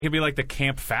He'd be like the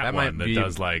camp fat That one might that be-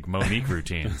 does like Monique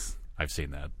routines. I've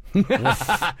seen that.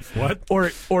 What?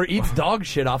 Or eats dog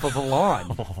shit off of a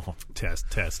lawn. Test.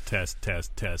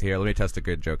 Here, let me test a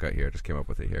good joke out here. Just came up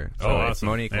with it here. So Oh, if awesome.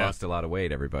 Monique Yeah. lost a lot of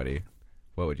weight, everybody,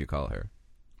 what would you call her?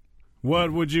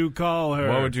 What would you call her?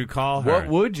 What would you call her? What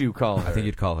would you call her? I think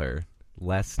you'd call her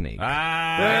Les Snake.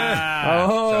 Ah!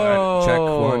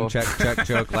 Oh. So, check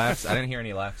joke laughs. I didn't hear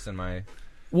any laughs in my...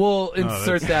 We'll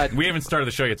insert that. We haven't started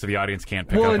the show yet, so the audience can't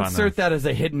pick We'll up on insert that as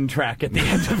a hidden track at the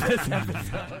end of this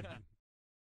episode.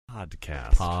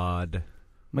 podcast. Pod.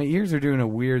 My ears are doing a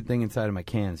weird thing inside of my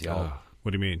cans, y'all.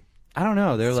 What do you mean? I don't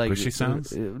know. They're like Squishy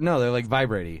sounds? No, they're like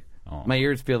vibrating. Oh. My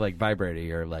ears feel like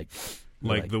vibrating, or like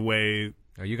The way...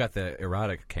 Oh, you got the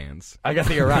erotic cans. I got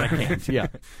the erotic cans. Yeah,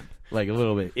 like a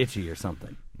little bit itchy or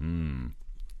something.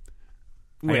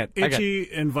 Wait, I got-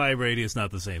 itchy and vibrating is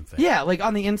not the same thing. Yeah, like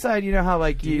on the inside, you know how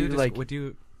like you like Would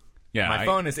you... Yeah, My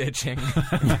phone is itching.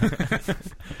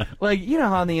 like you know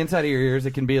how on the inside of your ears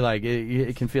it can be like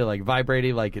it can feel like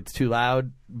vibrating, like it's too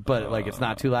loud, but like it's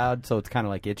not too loud, so it's kind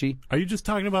of like itchy. Are you just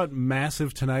talking about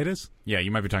massive tinnitus? Yeah,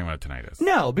 you might be talking about tinnitus.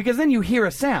 No, because then you hear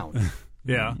a sound.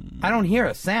 Yeah. I don't hear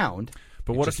a sound.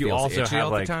 But It what just if you feels also itchy have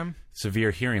all the like time? severe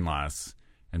hearing loss,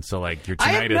 and so like your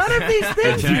I have tinnitus? none of these your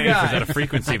things, you tinnitus is guys. at a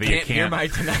frequency that you Can't hear can't. my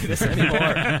tinnitus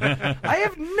anymore. I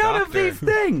have none of Doctor. these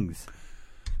things.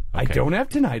 I Okay. don't have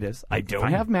tinnitus. I don't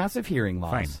Fine. have massive hearing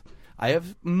loss. Fine. I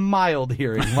have mild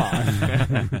hearing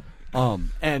loss.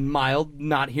 And mild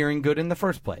not hearing good in the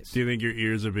first place. Do you think your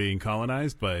ears are being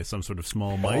colonized by some sort of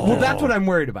small mite? Well, that's what I'm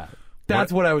worried about.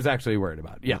 That's what I was actually worried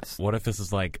about. Yes. What if this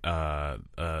is like a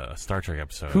Star Trek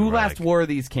episode? Who where, last like, wore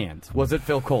these cans? Was it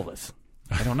Phil Colas?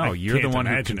 I don't know. You're the can't one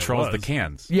who imagine it controls the was.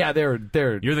 cans. Yeah, they're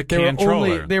You're the they were can-troller.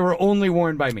 only- They were only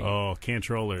worn by me. Oh,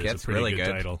 Cantroller is Gets a pretty really good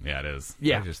good. title. Yeah, it is. I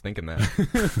Yeah. was just thinking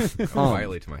that.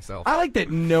 Quietly to myself. I like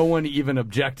that no one even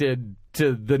objected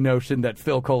to the notion that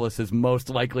Phil Colas is most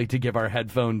likely to give our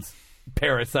headphones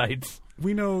parasites.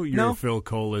 We know your No. Phil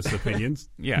Colas opinions.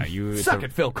 Yeah, you. it's Suck a-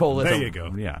 it, Phil Colas. There you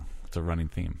go. Yeah, it's a running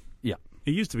theme. Yeah.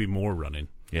 It used to be more running.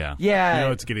 Yeah. Yeah.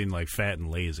 Now it's getting like fat and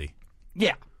lazy.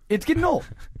 Yeah, it's getting old.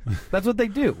 That's what they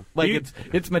do. Like You-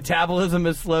 its metabolism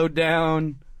is slowed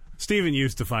down. Steven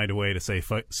used to find a way to say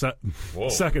suck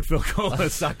it, Phil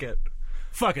Colas. Suck it.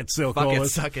 Fuck it, Phil Fuck it,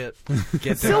 Colas. suck it.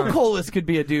 Get Sil down. Colas could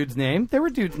be a dude's name. There were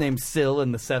dudes named Sil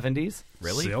in the 70s.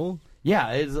 Really? Sil?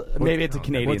 Yeah, maybe it's a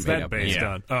Canadian. What's that made-up based Yeah.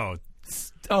 on? Oh,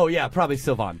 Oh yeah, probably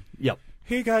Sylvan. Yep.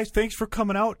 Hey guys, thanks for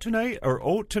coming out tonight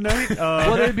or tonight.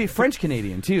 Well, it'd be French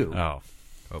Canadian too. Oh,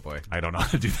 Oh, boy. I don't know how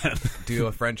to do that. Do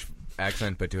a French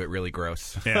accent, but do it really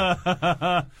gross.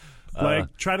 yeah.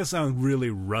 Like, try to sound really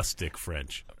rustic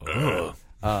French. Southern-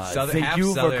 Thank half you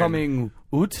for Southern. coming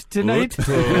out tonight.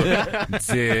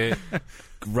 The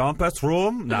Grumpus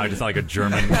room? No, I just sound like a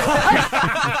German.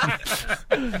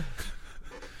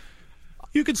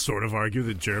 You could sort of argue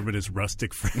that German is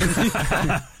rustic French.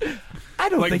 I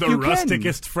don't Like think the you can.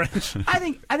 rusticest French. I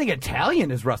think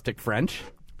Italian is rustic French.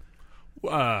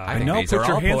 I think Now these put are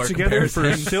your all hands polar together for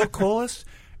comparisons. Sil Colas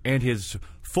and his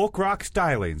folk rock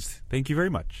stylings. Thank you very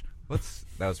much.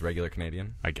 That was regular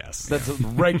Canadian. I guess. That's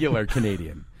regular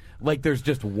Canadian. Like there's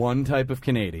just one type of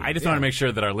Canadian. I just want to make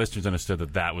sure that our listeners understood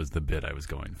that that was the bit I was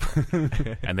going for.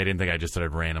 And they didn't think I just started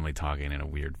randomly talking in a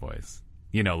weird voice.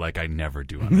 You know, like I never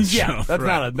do on this yeah, show.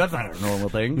 that's not a normal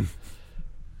thing.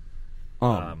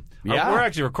 Yeah, We're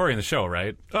actually recording the show,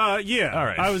 right? Yeah. All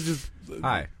right. I was just...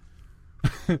 Hi.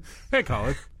 Hey,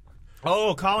 Colin.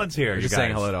 Oh, Colin's here. Just you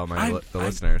saying guys. hello to all I- the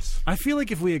listeners. I feel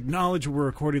like if we acknowledge we're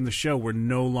recording the show, we're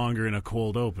no longer in a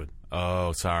cold open.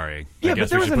 Oh, sorry. Yeah, I guess but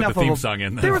there we was should put enough the theme of a, song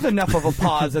in there. There was enough of a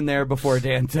pause in there before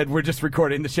Dan said we're just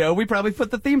recording the show. We probably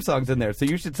put the theme songs in there, so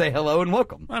you should say hello and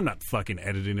welcome. I'm not fucking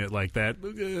editing it like that.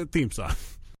 Theme song.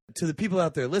 To the people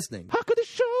out there listening, How could the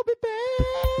show be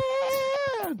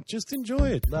bad? Just enjoy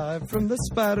it. live from the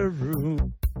Spider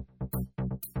Room.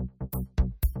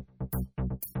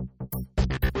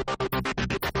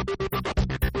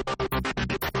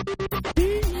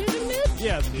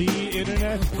 Yeah, the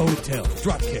internet. Hotel.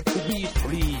 Dropkick. We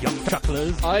three young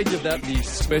chucklers. I give that the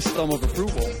Swiss thumb of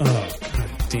approval. Oh,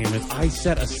 God damn it. I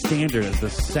set a standard as the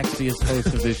sexiest host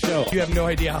of this show. You have no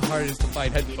idea how hard it is to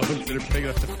find headphones that are big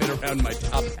enough to fit around my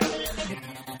top hat.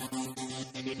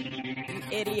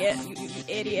 Idiot, you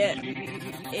idiot, you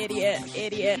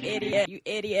idiot, idiot, you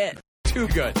idiot. Too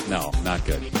good. No, not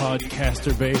good.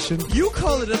 Podcasturbation. You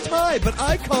call it a tie, but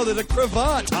I call it a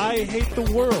cravat. I hate the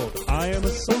world. I am a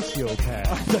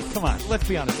sociopath. Come on, let's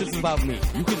be honest. This is about me.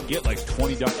 You can get like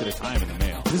 20 ducks at a time in the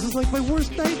mail. This is like my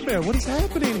worst nightmare. What is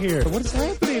happening here? What is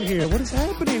happening here? What is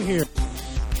happening here?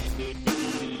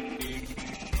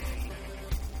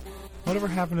 What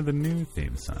Whatever happened to the new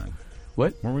theme song?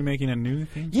 What? Weren't we making a new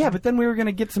theme? Yeah, but then we were going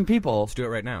to get some people. Let's do it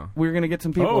right now. We were going to get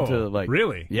some people Oh, to like.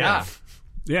 really? Yeah.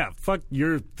 Yeah, fuck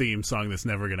your theme song that's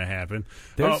never going to happen.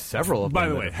 There's several of By them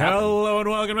the that way, have happened. hello and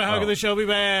welcome to How Could Oh. the Show Be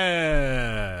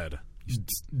Bad?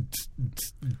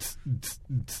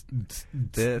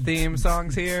 The theme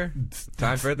song's here.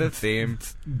 Time for the theme.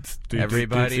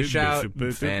 Everybody shout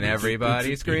and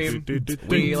everybody scream.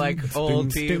 We like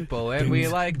old people and we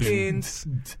like teens.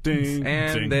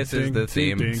 And this is the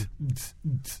theme.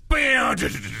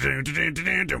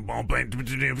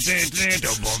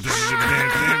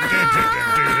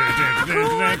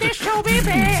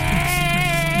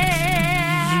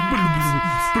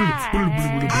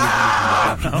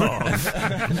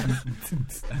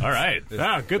 All right.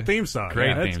 Ah, good theme song. Great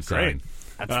Yeah, that's theme song. great.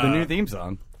 That's the new theme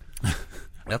song.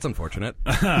 That's unfortunate.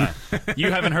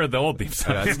 You haven't heard the old theme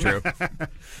song. That's true.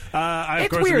 I, of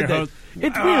It's course, am weird your that host.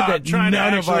 it's weird that trying to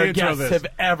none of actually our intro guests this. have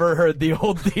ever heard the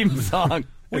old theme song.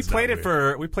 We It's played not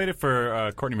it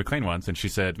for Courtney McLean once, and she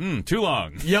said, too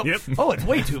long. Yep. Yep. Oh, it's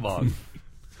way too long.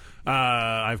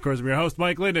 I, of course, am your host,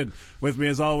 Mike Linden. With me,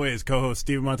 as always, co-host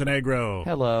Steven Montenegro.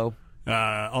 Hello.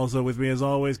 Also with me, as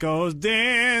always, co-host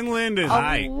Dan Linden.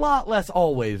 A lot less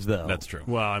always though. That's true.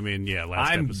 Well, I mean, yeah,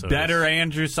 last I'm episode. better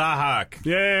Andrew Sahak.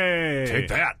 Yay! Take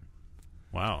that.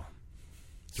 Wow.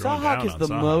 Throwing Sawhawk down is on the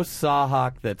Sawhawk. most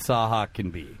Sawhawk that Sawhawk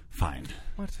can be. Fine.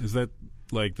 Is that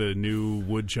like the new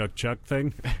Woodchuck Chuck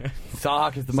thing?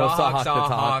 Sawhawk is the most Sawhawk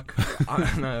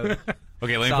that's Hawk.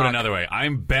 Okay, let me put Sock. it another way.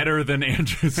 I'm better than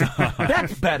Andrew Sahak.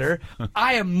 That's better.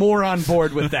 I am more on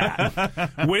board with that.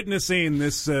 Witnessing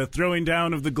this throwing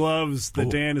down of the gloves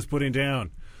that Dan is putting down.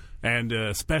 And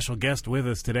a special guest with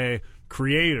us today,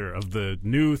 creator of the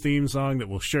new theme song that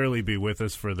will surely be with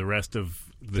us for the rest of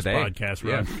this Today? podcast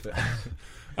Yeah.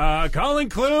 run. Colin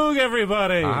Klug,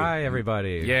 everybody. Hi,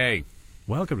 everybody. Yay.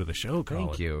 Welcome to the show, Colin.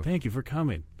 Thank you. Thank you for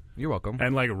coming. You're welcome.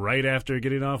 And like right after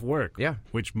getting off work. Yeah.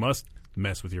 Which must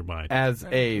mess with your mind. As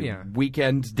a Yeah.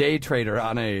 weekend day trader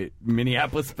on a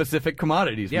Minneapolis-specific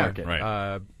commodities Yeah. market.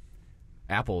 Right.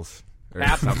 Apples. Or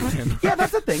Apples. something. Yeah,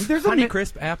 that's the thing. There's a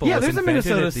Honeycrisp apple. Yeah, was there's a invented at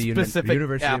the Minnesota-specific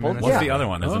University of apple. Minnesota. What's Yeah. the other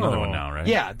one? There's another Oh. one now, right?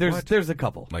 Yeah, there's a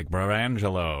couple. Like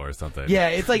Brangelo or something. Yeah,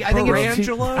 it's like I think it's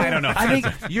Brangelo? I don't know. I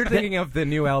think You're thinking of the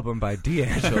new album by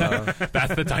D'Angelo.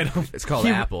 That's the title. It's called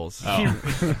Apples.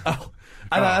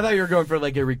 I thought you were going for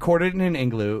like a recorded in an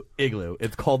igloo.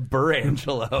 It's called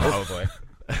Burangelo. Oh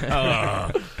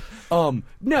boy.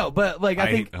 No, but like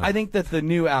I- I think that the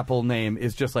new Apple name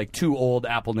is just like two old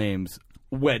Apple names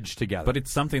wedged together. But it's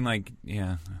something like,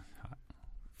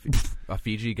 A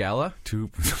Fiji Gala?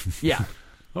 yeah,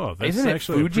 Oh, that's isn't it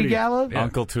actually a Fuji pretty- Gala?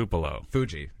 Uncle Tupelo.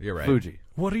 Fuji. You're right. Fuji.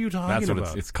 What are you talking That's what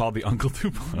about? it's called, the Uncle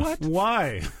Tupelo. What?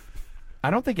 Why? I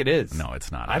don't think it is. No,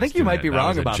 it's not. I was think you doing might be that. wrong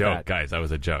was a about joke, that. guys. That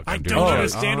was a joke. I I'm doing don't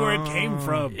jokes. understand where it came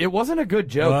from. It wasn't a good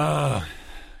joke.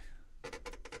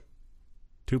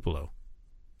 Tupelo.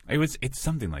 It's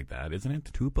something like that, isn't it?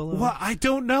 Tupelo? Well, I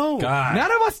don't know. God.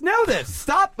 None of us know this.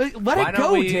 Stop. Let Why it don't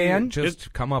go, we Dan.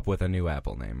 just come up with a new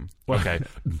Apple name? Okay.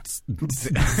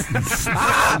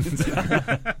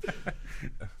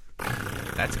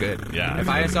 That's good. Yeah, If that's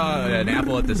I good. saw an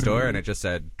apple at the store and it just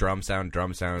said drum sound,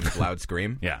 loud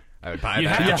scream, Yeah. I would buy You'd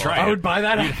that have to apple. try I it. would buy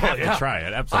that You'd apple. have to yeah. try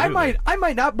it. Absolutely. I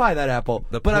might not buy that apple,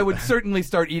 but I would certainly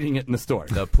start eating it in the store.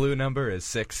 The Plu number is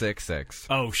 666.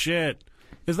 Oh, shit.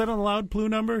 Is that a loud Plu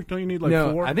number? Don't you need like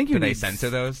no, 4? I think you Do they need. censor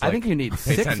those? I think you need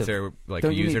They 6. of- censor like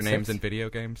don't you need usernames 6? in video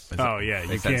games. Oh, yeah.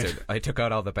 They You can't, censored. I took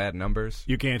out all the bad numbers.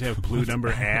 you can't have Plu number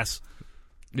ass.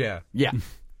 Yeah. Yeah.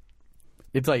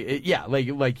 It's like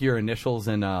like your initials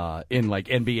in like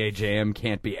NBA Jam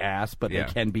can't be ass, but Yeah.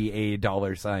 they can be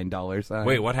a $sign.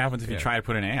 Wait, what happens if you try to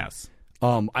put an ass?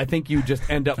 I think you just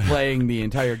end up playing the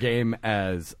entire game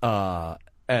as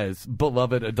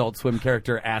beloved Adult Swim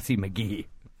character Assy McGee.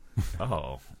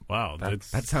 Oh. Wow. That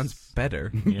sounds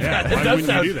better. Yeah, It why does wouldn't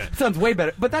sound, you do that? sounds way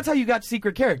better. But that's how you got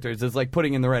secret characters, is like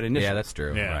putting in the right initials. Yeah, that's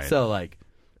true. Yeah. Right. So like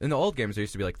In the old games, there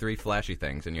used to be like 3 flashy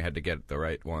things, and you had to get the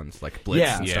right ones, like Blitz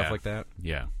Yeah. and Yeah. stuff like that.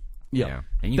 Yeah. yeah.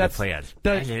 And you That's- can play it.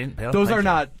 that- those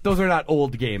are not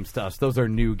old game stuffs. Those are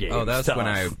new game Oh, that's stuff. when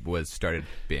I started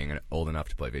being old enough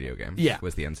to play video games. Yeah.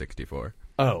 Was the N64.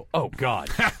 Oh God.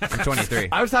 I'm 23.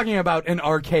 I was talking about an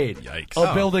arcade. Yikes.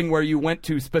 A building where you went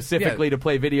to specifically to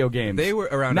play video games. They were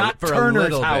around not for a Turner's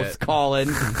little house, bit. Colin.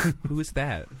 Who's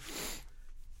that?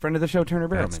 Friend of the show, Turner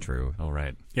Barrowman. That's true. Oh,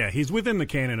 right. Yeah, he's within the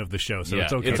canon of the show, so yeah,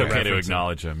 it's okay. to reference him.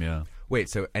 acknowledge him, yeah. Wait,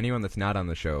 so anyone that's not on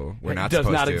the show, we're not Does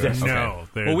supposed not to. exist. Okay. No.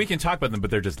 they're- Well, we can talk about them, but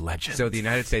they're just legends. So the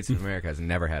United States of America has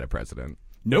never had a president.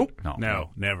 Nope. No. No,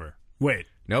 never. Wait.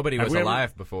 Nobody Have was we ever-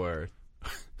 alive before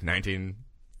 1950.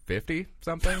 50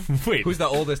 something. Wait. Who's the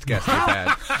oldest guest you've had?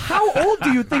 How old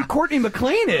do you think Courtney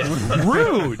McLean is?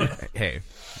 Rude. Hey,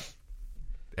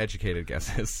 educated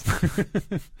guesses.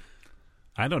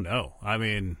 I don't know. I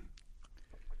mean,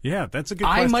 yeah, that's a good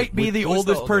I question. might be the who's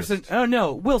the oldest person. oldest? Oh,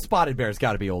 no. Will Spotted Bear's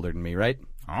got to be older than me, right?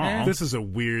 Oh. This is a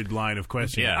weird line of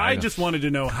questioning. Yeah, I I know. just wanted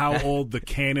to know how old the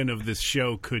canon of this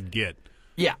show could get.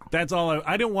 Yeah. That's all.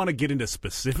 I don't want to get into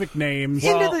specific names.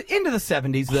 Into the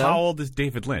 70s, though. How old is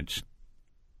David Lynch?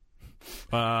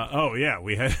 Oh yeah,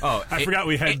 we had. Oh, I forgot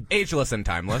we had. ageless and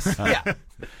timeless. Yeah.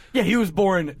 Yeah, he was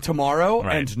born tomorrow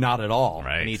Right. and not at all.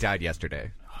 Right. And he died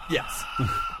yesterday. Yes.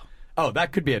 Oh,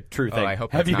 that could be a true thing. I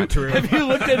hope have that's you, not true. Have you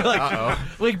looked at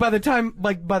like by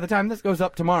the time this goes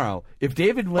up tomorrow, if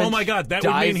David Lynch Oh my God, that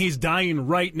dies, would mean he's dying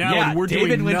right now, yeah, and we're David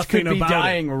doing Lynch nothing could be about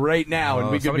dying right now, and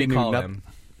we could somebody be call doing him.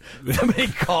 Somebody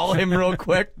call him real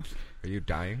quick. Are you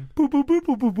dying? Boop boop boop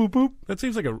boop boop boop boop. it. That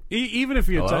seems like even if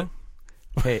you. Hello?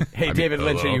 Hey, David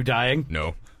Lynch, are hello? you dying?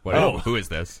 No. What? Oh. Who is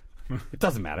this? It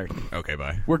doesn't matter. Okay,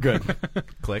 bye. We're good.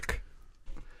 Click.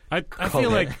 I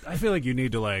feel like you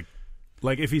need to like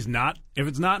if it's not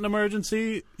an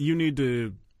emergency, you need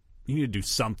to do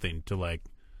something to like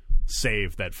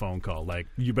save that phone call. Like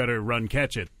you better run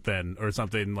catch it then or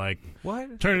something like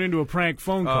What? turn it into a prank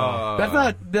phone call. That's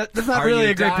not Are really you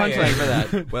a great dying? punchline for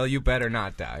that. Well, you better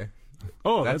not die.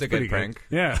 Oh, that's a good pretty prank.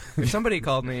 Yeah. If somebody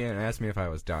called me and asked me if I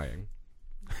was dying,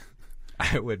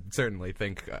 I would certainly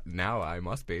think now I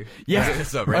must be. Yeah.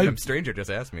 So a random stranger just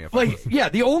asked me if I Like, was. yeah,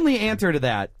 the only answer to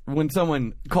that when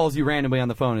someone calls you randomly on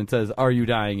the phone and says, "Are you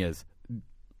dying?" is,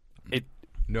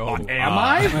 No. Am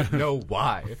I? No,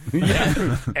 why?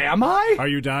 Yeah. Am I? Are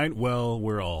you dying? Well,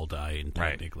 we're all dying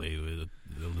Right. technically,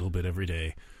 a little bit every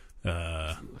day.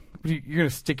 You're gonna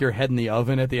stick your head in the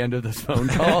oven at the end of this phone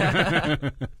call?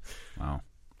 Wow.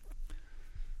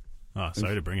 Oh,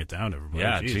 sorry to bring it down, everybody.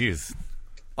 Yeah, Jeez. jeez.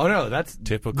 Oh no, that's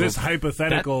Typical. This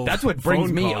hypothetical. that's what brings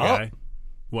phone me call up. guy.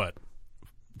 What?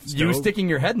 you Stove? sticking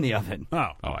your head in the oven. Oh,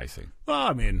 Oh, I see. well,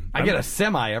 I mean, I get a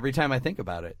semi every time I think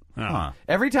about it. Oh. Huh.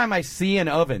 Every time I see an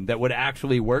oven that would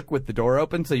actually work with the door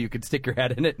open so you could stick your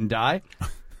head in it and die,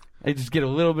 I just get a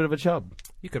little bit of a chub.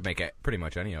 You could make it pretty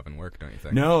much any oven work, don't you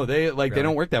think? No, they Really?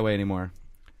 don't work that way anymore.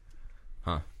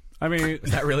 Huh. I mean,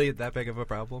 Is that really that big of a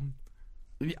problem?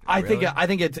 I Really?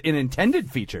 think it's an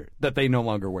intended feature that they no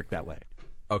longer work that way.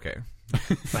 Okay.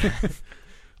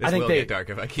 I think will they get dark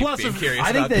if I keep Plus, being if- curious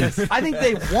I think about this. I think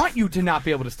they want you to not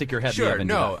be able to stick your head in the Sure, oven.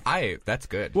 no, to die. that's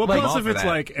good. well, I'm plus all if for it's that.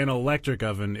 like an electric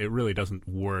oven, it really doesn't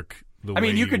work the I way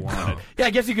mean, you could. want it. Yeah, I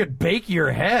guess you could bake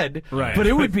your head, Right. but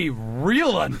it would be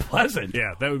real unpleasant.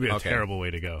 Yeah, that would be a Okay. terrible way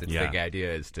to go. the Yeah. big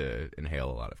idea is to inhale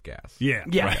a lot of gas. Yeah.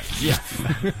 Yeah, right. yeah.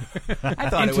 I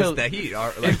thought it Until- was the heat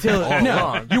all Until all no,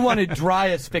 along. you want to dry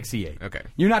asphyxiate. Okay.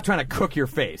 You're not trying to cook your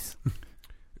face.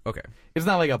 Okay. It's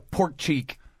not like a pork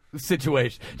cheek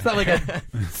situation. It's not like a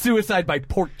suicide by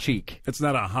pork cheek. It's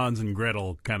not a Hans and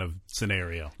Gretel kind of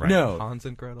scenario. No. Hans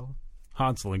and Gretel.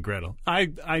 Hansel and Gretel.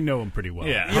 I know them pretty well.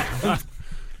 Yeah.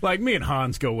 Like me and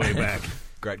Hans go way back.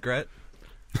 Gret.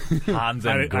 Hans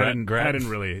I, and didn't Gret.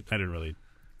 really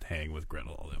hang with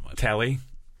Gretel all that much. Telly.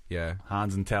 Yeah.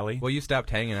 Hans and Telly. Well, you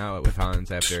stopped hanging out with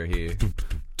Hans after he.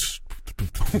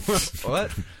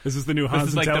 What? This is the new This Hans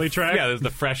is and like Telly the, track. Yeah, this is the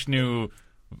fresh new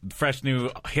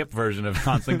hip version of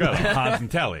Hans and Gretel. Hans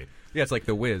and Telly. Yeah, it's like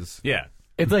the Wiz. Yeah.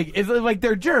 It's like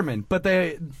they're German, but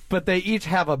they each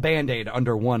have a Band-Aid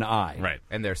under one eye. Right.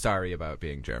 And they're sorry about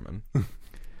being German.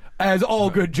 As all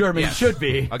good Germans Yeah. should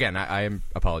be. Again, I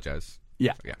apologize.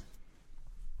 Yeah. Yeah.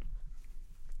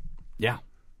 Yeah.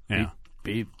 Yeah.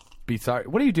 Be sorry.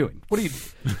 What are you doing? What are you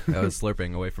I was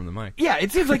slurping away from the mic. Yeah,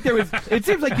 it seems like it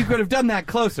seems like you could have done that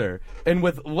closer and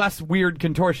with less weird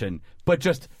contortion, but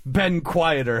just been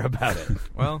quieter about it.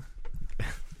 Well,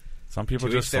 Some people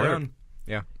to each just their slurp. own.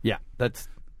 Yeah. Yeah, that's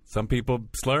Some people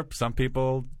slurp. Some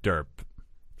people derp.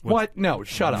 what? No,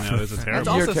 shut up. No, this is That's terrible.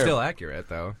 You're also terrible. still accurate,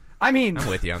 though. I mean, I'm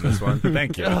with you on this one.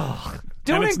 Thank you. don't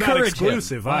and it's not encourage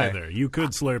exclusive him. either. You could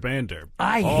slurp and derp.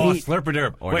 I Oh, hate. slurp or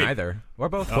derp. Or Wait. neither. Or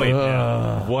both. Wait.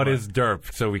 What is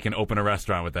derp? So we can open a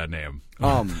restaurant with that name.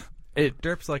 It.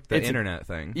 Derp's like the It's- internet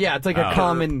thing. Yeah, it's like a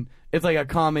common. It's like a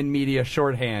common media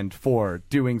shorthand for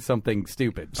doing something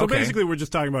stupid. So Okay. basically, we're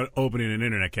just talking about opening an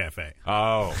internet cafe.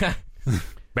 Oh.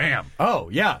 Bam. Oh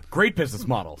yeah, great business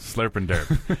model. Slurp and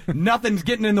derp. Nothing's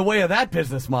getting in the way of that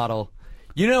business model.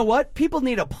 You know what? People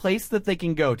need a place that they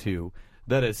can go to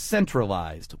that is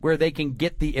centralized, where they can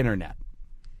get the internet.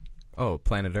 Oh,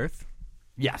 Planet Earth?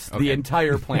 Yes, Okay. the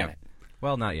entire planet.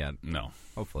 Well, not yet. No.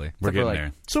 Hopefully. We're Except for, getting like,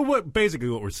 there. So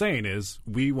what we're saying is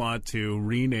we want to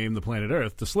rename the planet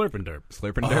Earth to Slurp and Derp.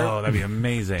 Slurp and Oh, Derp. that'd be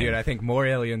amazing. Dude, I think more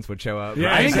aliens would show up.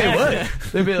 Yeah, I think they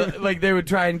exactly. would. They'd be like they would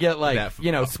try and get like That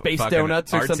space fucking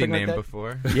donuts or artsy something like name that.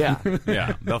 before. Yeah.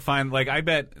 Yeah, they'll find, like, I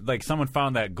bet, like, someone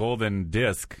found that golden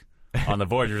disc on the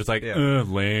Voyager. It's like, Yeah.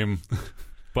 lame.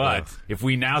 But if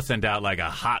we now sent out, like, a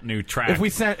hot new track. If we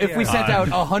sent out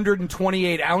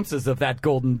 128 ounces of that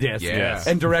golden disc Yes.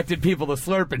 and directed people to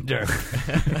Slurp and Derp,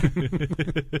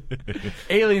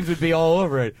 aliens would be all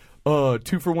over it.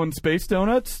 2-for-1 space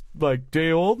donuts, like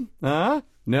day old? Huh?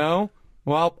 No.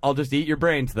 Well, I'll just eat your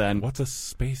brains then. What's a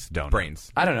space donut?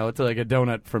 Brains. I don't know. It's like a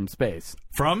donut from space.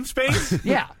 From space?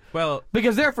 Yeah. Well,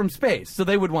 Because they're from space, so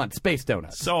they would want space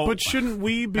donuts. So, But shouldn't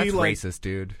we be that's like racist,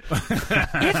 dude. Is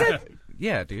it?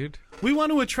 Yeah, dude. we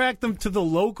want to attract them to the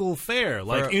local fair,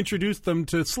 like introduce them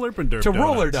to Slurp and Derp To donuts.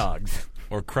 roller dogs.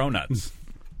 or cronuts.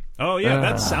 Oh yeah,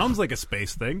 that sounds like a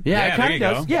space thing. Yeah, Yeah, it there kind you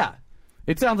of does. go. Yeah.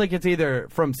 It sounds like it's either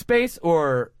from space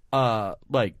or,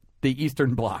 like, the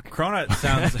Eastern Bloc. Cronut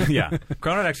sounds, yeah.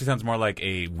 Cronut actually sounds more like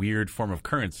a weird form of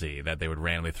currency that they would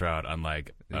randomly throw out on,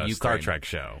 like, a Ukraine. Star Trek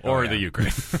show. Or yeah. the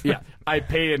Ukraine. Yeah. I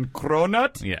pay in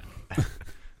cronut. Yeah.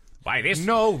 Why, this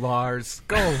No, Lars.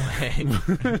 Go away.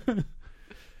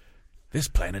 This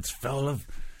planet's full of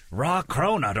raw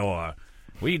cronut ore.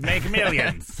 We'd make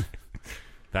millions.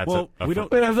 That's Well, a we don't.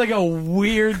 But it was like a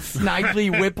weird,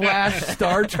 snidely whiplash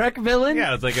Star Trek villain.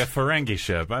 Yeah, it's like a Ferengi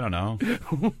ship. I don't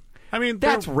know. I mean,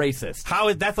 That's they're- racist. How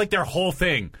is that's like their whole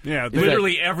thing? Yeah,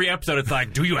 literally every episode, it's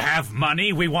like, "Do you have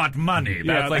money? We want money."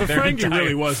 yeah. That's like the their Ferengi entire...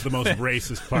 really was the most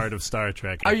racist part of Star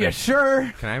Trek. I Are you think.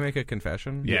 sure? Can I make a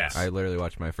confession? Yes. I literally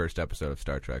watched my first episode of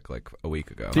Star Trek like a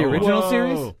week ago. The original Whoa.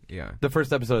 series? Yeah. The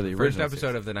first episode of the First original episode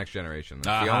series. of The Next Generation. That's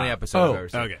Uh-huh. the only episode Oh, I've ever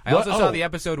seen. okay. I also What? saw Oh. the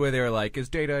episode where they were like, is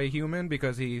Data a human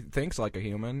because he thinks like a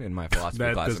human in my philosophy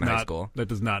That class does in high not. school. That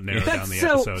does not narrow down the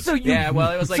so, episode. so you, Yeah,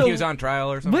 well, it was like so he was on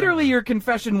trial or something. Literally, your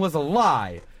confession was a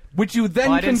lie, which you then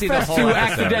Well, I didn't see the confessed whole to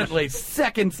episode. accidentally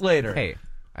seconds later. Hey,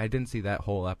 I didn't see that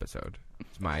whole episode.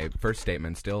 My first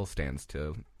statement still stands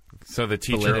to... So the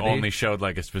teacher Validity. only showed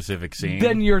like a specific scene.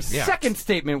 Then your Yeah. second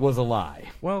statement was a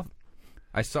lie. Well,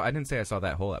 I didn't say I saw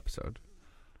that whole episode.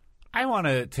 I want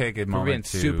to take a We're being moment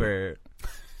to super...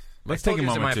 let's I take told a you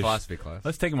this in moment my to philosophy class.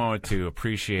 let's take a moment to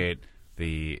appreciate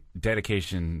the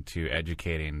dedication to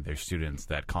educating their students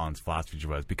that Colin's philosophy teacher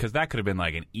was, because that could have been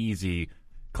like an easy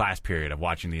class period of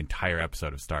watching the entire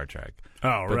episode of Star Trek.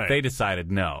 Oh, but right. they decided,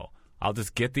 no, I'll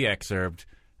just get the excerpt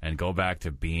and go back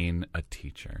to being a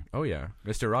teacher. Oh, yeah.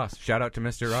 Mr. Ross. Shout out to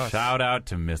Mr. Ross. Shout out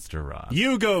to Mr. Ross.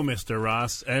 You go, Mr.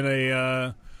 Ross, and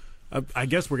I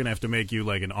guess we're gonna have to make you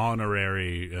like an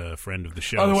honorary friend of the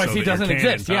show. Otherwise so he that your doesn't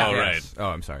canon- exist, yeah. Oh, Yes. right. Oh,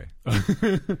 I'm sorry.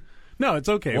 No, it's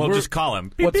okay. We'll We're- just call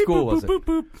him. Beep, What beep, school boop, was it? boop,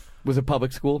 boop, boop. Was it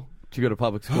public school? Did you go to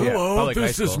public school? Yeah. Public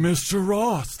high school. Mr.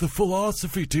 Ross, the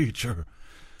philosophy teacher.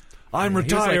 I'm he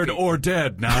was like retired a- or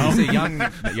dead now. He's a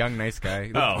young, nice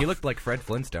guy. Oh. He looked like Fred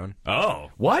Flintstone.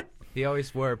 Oh. What? He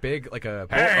always wore big, like a...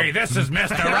 Hey, this is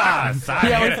Mr.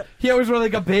 Ross. He always wore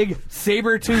like a big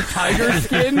saber-tooth tiger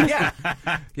skin. Yeah.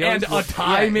 He And always a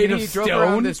tie made and he drove stone?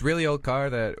 around this really old car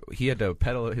that he had to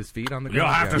pedal his feet on the You'll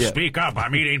ground. have to Yeah. speak up.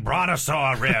 I'm eating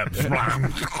brontosaur ribs.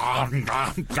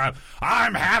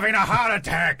 I'm having a heart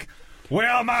attack.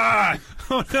 Wilma!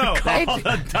 Oh, no. Call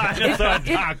the dinosaur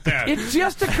doctor. It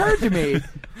just occurred to me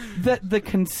that the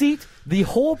conceit, the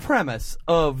whole premise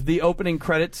of the opening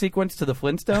credit sequence to the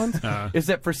Flintstones is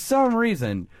that for some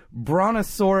reason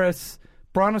Brontosaurus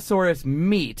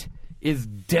meat is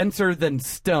denser than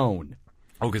stone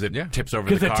Oh, because it tips over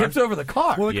the because car? it tips over the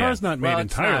car. Well, the Yeah. car's not made Well,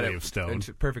 it's entirely not of stone. It's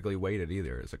perfectly weighted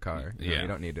either as a car. You know, Yeah. you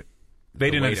don't need it. They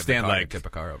the didn't weight of the understand, car to like, tip a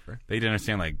car over. they didn't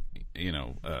understand, like,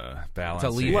 balance. It's a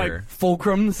lever.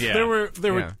 Fulcrums. Yeah.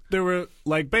 There were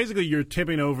like basically you're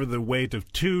tipping over the weight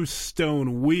of two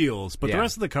stone wheels, but the Yeah.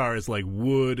 rest of the car is like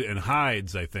wood and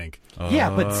hides. I think. Yeah,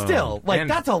 but still, like And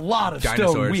that's a lot of stone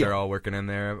Dinosaurs wheel. are all working in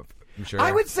there, I'm sure.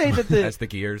 I would say that That's the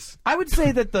gears. I would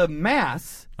say that the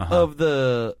mass of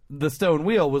the stone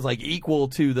wheel was like equal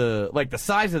to the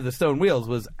size of the stone wheels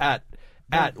was at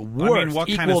worst what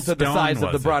kind equal of to the stone size of the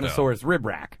was it, though? Brontosaurus rib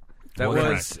rack. That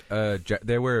Well, was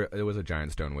there was a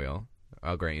giant stone wheel.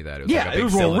 I'll grant you that. It was Yeah, like a big it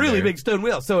was a cylinder. really big stone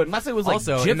wheel. So unless it was like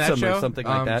Also, gypsum in that show, or something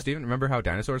like that, Steven, remember how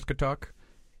dinosaurs could talk?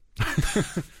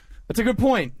 that's a good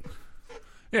point.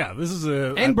 Yeah, this is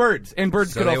a And birds So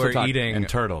could they also were talk. eating And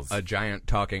turtles. a giant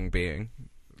talking being.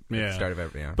 Yeah. Start of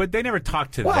every. Yeah. But they never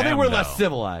talked to Well, them, they were though. less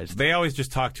civilized. They always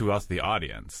just talked to us, the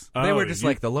audience. They were just you-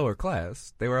 like the lower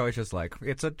class. They were always just like,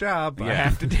 it's a job. I Yeah.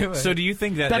 have to do it. So do you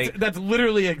think that That's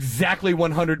literally exactly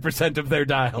 100% of their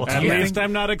dialogue. At you least think-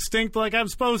 I'm not extinct like I'm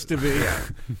supposed to be.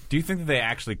 do you think that they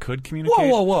actually could communicate?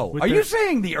 Whoa. with Are their- you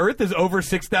saying the Earth is over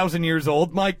 6,000 years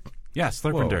old, Mike? Yeah,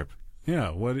 Slurp Whoa. and Derp. Yeah,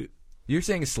 what? You're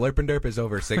saying Slurp and Derp is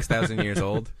over 6,000 years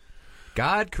old?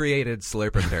 God created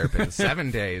Slurp and Derp in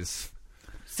 7 days.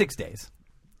 6 days.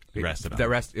 Rested on The it.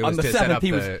 rest it On was the to set 7th, up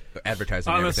he was- the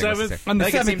advertising. On and the everything was 7th? to- On the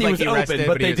like, it 7th, seemed he like was rested, open,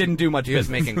 but he they was- didn't do much He was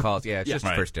business. making calls. Yeah, it's just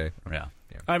Right. the first day. Yeah.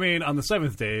 I mean, on the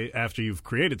 7th day after you've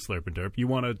created Slurp and Derp, you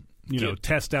want to,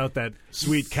 test out that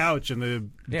sweet couch and the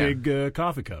Yeah. big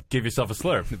coffee cup. Give yourself a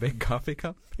slurp. The big coffee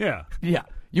cup? Yeah, Yeah.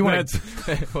 You want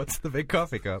that's What's the big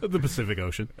coffee cup? the Pacific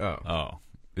Ocean. Oh. Oh.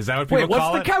 Is that what people Wait, what's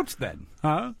call the it? couch then?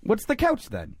 Huh? What's the couch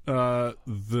then?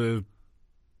 The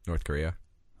North Korea.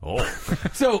 Oh.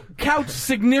 So, couch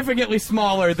significantly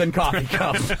smaller than coffee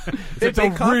cup. It's a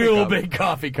big coffee real cup. big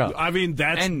coffee cup. I mean,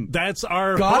 And that's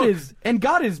our God hook.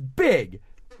 God is big,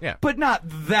 Yeah. but not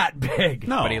that big.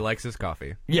 No. But he likes his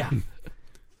coffee. Yeah.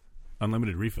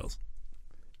 Unlimited refills.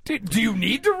 Do you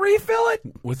need to refill it?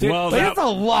 Was it? Well, That's a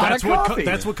lot that's of what coffee.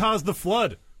 that's what caused the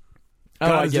flood. Oh, I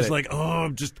God's get just it. like,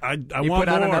 oh, I He want put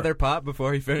out more. another pot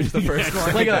before he finished the first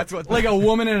one. like That's a what like a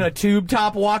woman in a tube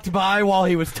top walked by while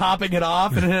he was topping it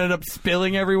off, and it ended up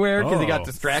spilling everywhere because he got Oh,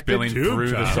 distracted. Spilling Tube through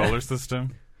the top. solar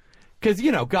system? Because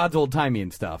God's old timey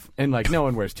and stuff, and like no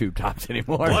one wears tube tops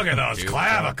anymore. Look at those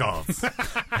clavicles.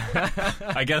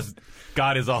 I guess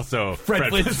God is also Fred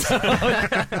Flintstone.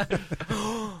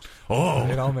 Oh,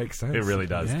 It all makes sense. it really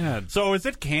does. Yeah. So is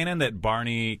it canon that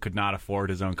Barney could not afford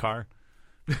his own car?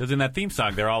 Because in that theme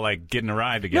song, they're all like getting a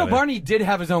ride No, together. Barney did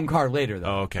have his own car later, though.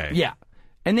 Oh, okay. Yeah,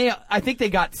 and I think they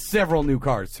got several new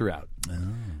cars throughout.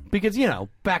 Because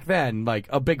back then, like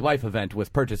a big life event was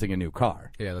purchasing a new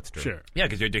car. Yeah, that's true. Sure. Yeah,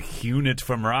 because you had to hewn it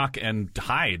from rock and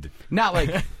hide. Not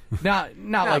like not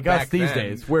like us back these then,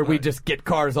 days, where we but- just get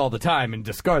cars all the time and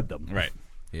discard them. Right.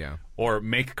 Yeah. Or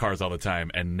make cars all the time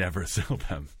and never sell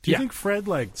them. Do you Yeah. think Fred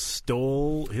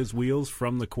stole his wheels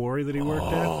from the quarry that he worked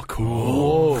at? Oh,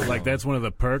 cool. Like that's one of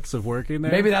the perks of working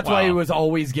there. Maybe that's why Wow. he was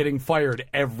always getting fired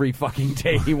every fucking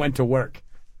day he went to work.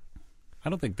 I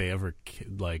don't think they ever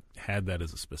had that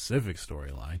as a specific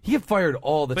storyline. He get fired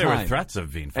all the There time. were threats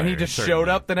of being fired. and he just showed certainly,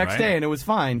 up the next right? day and it was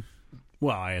fine.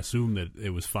 Well, I assume that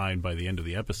it was fine by the end of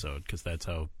the episode because that's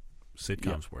how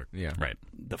sitcoms work. Yeah. Right.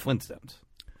 The Flintstones.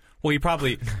 Well,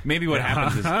 maybe what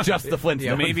happens is Just the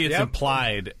Flintstones. maybe it's Yep.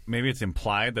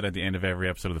 implied that at the end of every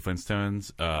episode of the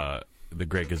Flintstones, the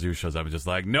Great Gazoo shows up and just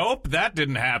like, nope, that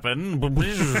didn't happen,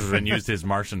 and used his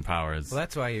Martian powers. Well,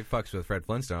 that's why he fucks with Fred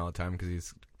Flintstone all the time, because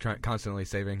he's constantly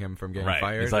saving him from getting Right.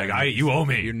 fired. It's like, and you owe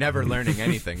me. You're never learning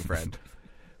anything, Fred.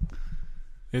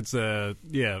 It's the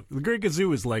Great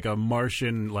Gazoo is like a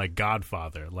Martian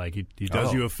Godfather. Like he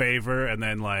does you a favor and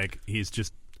then he's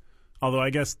just. Although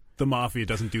I guess the mafia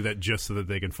doesn't do that just so that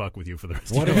they can fuck with you for the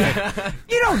rest of your life.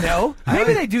 You don't know.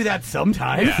 Maybe they do that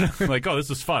sometimes. Yeah. Like, oh, this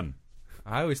is fun.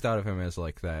 I always thought of him as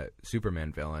like that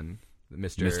Superman villain,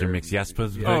 Mr.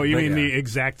 Mix-Yespa's. Oh, you mean yeah. the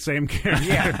exact same character?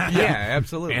 Yeah,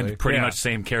 absolutely. And pretty Yeah. much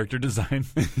same character design.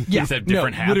 Yeah, Except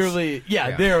different no, hats. literally.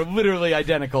 Yeah, they're literally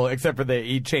identical except for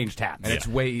he changed hats. and it's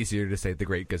way easier to say the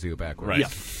Great Gazoo backwards. Right. Yeah.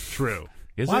 True.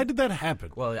 Is Why it? did that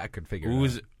happen? Well, I could figure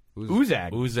Uz- it out.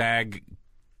 Uzag. Uzag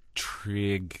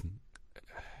Trig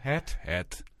Het?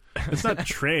 Het It's not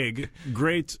Treg.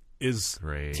 Great is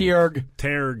Great Tierg.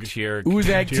 Terg. Tierg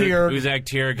Uzag Tierg. Uzag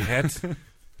Tierg Het.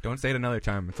 Don't say it another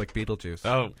time. It's like Beetlejuice.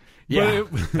 Oh. Yeah.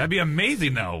 That'd be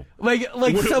amazing though. Like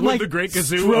Would- some would like the Great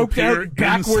Gazoo stroked appear out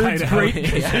backwards inside Great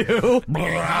out?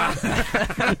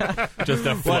 Gazoo. Just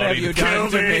a What have you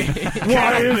done to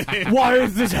me? why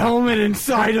is this helmet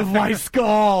inside of my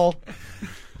skull?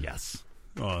 Yes.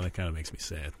 Oh, that kind of makes me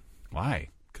sad. Why?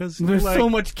 Because There's so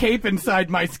much cape inside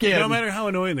my skin. no matter how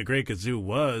annoying the Great Gazoo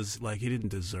was, he didn't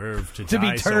deserve to to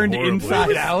die be so turned horribly.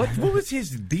 inside out. What was his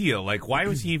deal? Like, why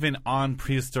was he even on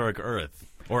prehistoric Earth?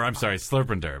 Or, I'm sorry, Slurp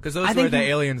and Derp. Because those I were think the he-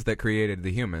 aliens that created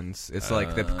the humans. It's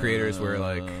like the creators were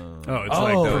like, Oh, it's Oh.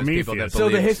 like Those people Prometheus. that So the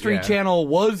believes- History yeah. Channel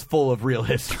was full of real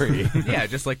history. yeah,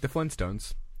 just like the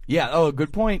Flintstones. Yeah. Oh,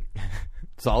 good point.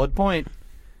 Solid point.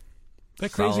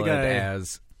 That crazy Solid guy.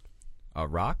 as a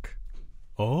rock.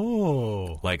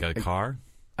 Oh, Like a car?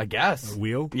 I guess.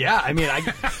 wheel. Yeah. I mean,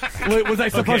 was I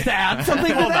supposed to add something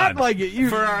to Hold that? on. Like you.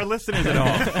 For our listeners at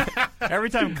home, every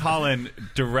time Colin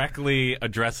directly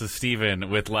addresses Steven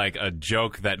with a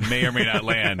joke that may or may not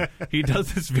land, he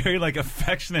does this very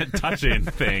affectionate touching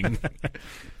thing.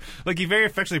 He very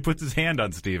affectionately puts his hand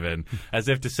on Steven as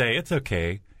if to say, it's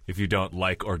okay. if you don't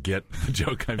like or get the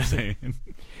joke I'm saying.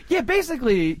 Yeah,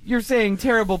 basically, you're saying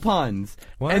terrible puns,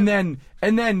 What? and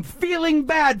then feeling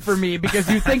bad for me because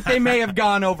you think they may have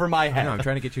gone over my head. No, I'm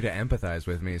trying to get you to empathize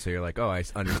with me, so you're like, oh, I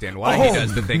understand why he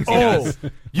does the things he Oh, does.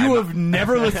 you have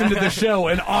never listened to the show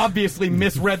and obviously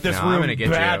misread this No, I'm room gonna get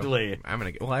badly. you.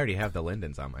 Well, I already have the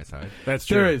Lindens on my side. That's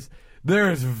true.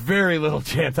 There is very little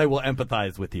chance I will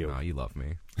empathize with you. Oh, you love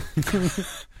me.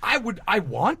 I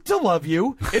want to love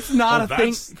you. It's not a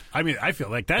thing. I mean, I feel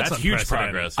like that's huge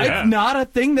unprecedented. progress. Yeah. It's not a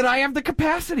thing that I have the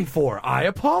capacity for. I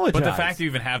apologize. But the fact you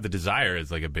even have the desire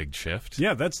is like a big shift.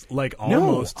 Yeah, that's like No,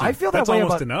 almost. I feel that that's way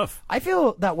almost about enough. I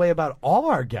feel that way about all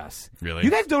our guests. Really?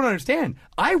 You guys don't understand.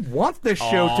 I want this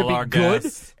show All to our be good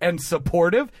guests. and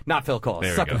supportive. Not Phil Collins.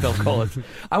 There we Suck go. at Phil Collins.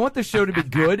 I want the show to be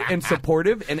good and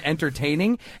supportive and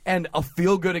entertaining and a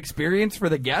feel-good experience for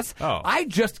the guests. Oh. I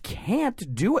just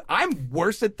can't do it. I'm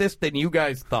worse at this than you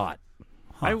guys thought.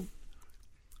 I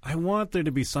want there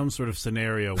to be some sort of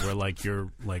scenario where like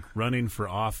you're like running for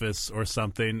office or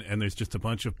something, and there's just a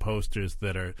bunch of posters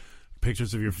that are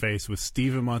pictures of your face with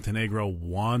Steven Montenegro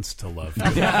wants to love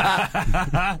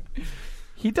you.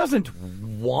 He doesn't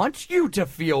want you to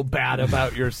feel bad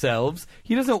about yourselves.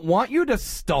 He doesn't want you to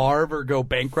starve or go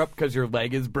bankrupt because your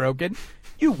leg is broken.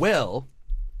 You will.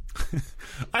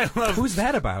 I love. Who's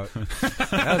that about?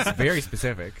 That was very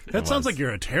specific. That sounds like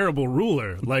you're a terrible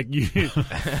ruler. Like you.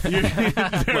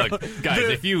 Look, guys,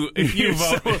 if you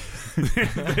vote,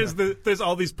 there's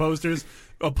all these posters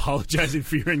apologizing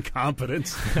for your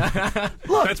incompetence.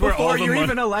 Look, That's where all Before the you're money.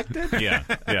 even elected? yeah.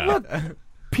 Look,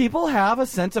 people have a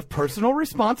sense of personal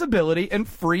responsibility and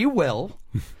free will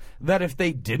that if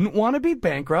they didn't want to be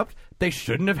bankrupt, they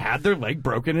shouldn't have had their leg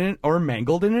broken or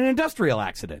mangled in an industrial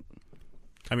accident.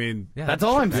 I mean, Yeah, That's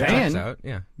all I'm that saying. checks out.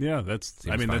 Yeah. yeah, that's.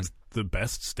 I mean, fine. that's the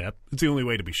best step. It's the only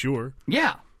way to be sure.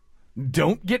 Yeah.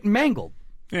 Don't get mangled.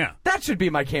 Yeah. That should be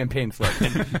my campaign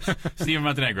slogan. Steven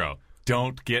Montenegro,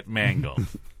 don't get mangled.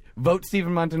 Vote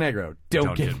Steven Montenegro. Don't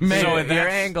Don't get get-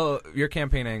 mangled. So Your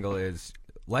campaign angle is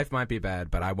life might be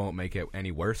bad, but I won't make it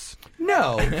any worse.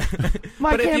 No.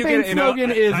 My But if you campaign get, you know,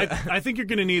 slogan is I think you're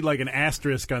going to need like an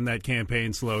asterisk on that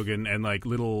campaign slogan, and like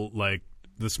little like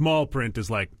the small print is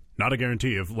like not a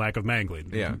guarantee of lack of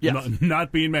mangling. Yeah. Yes.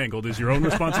 Not being mangled is your own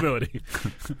responsibility.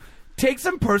 take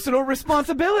some personal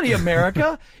responsibility,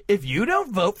 America. If you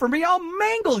don't vote for me, I'll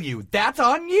mangle you. That's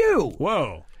on you.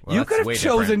 Whoa. Well, you that's could have way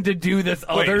chosen to do this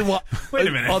other Wait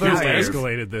a minute. other You've ways.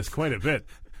 escalated this quite a bit.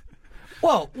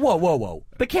 Whoa.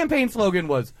 The campaign slogan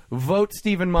was vote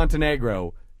Steven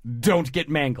Montenegro, don't get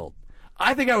mangled.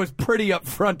 I think I was pretty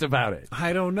upfront about it.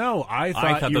 I don't know. I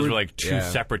I thought you those were were like two Yeah.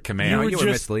 separate you commands. were you were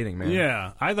just misleading, man.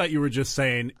 Yeah, I thought you were just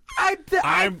saying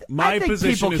I my think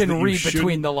position people is can that you read shouldn't-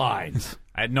 between the lines.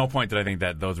 At no point did I think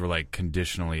that those were like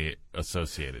conditionally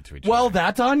associated to each Well, other.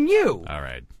 that's on you. All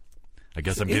right. I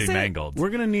guess I'm Is getting it? mangled. we're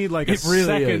gonna need like a It really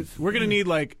second. is. We're gonna need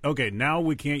like okay. Now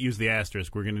we can't use the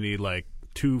asterisk. We're gonna need like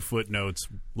 2 footnotes,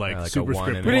 like, Yeah, like a superscript.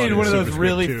 one and We a need One one of is those superscript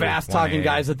really two. fast-talking 1A.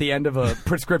 guys at the end of a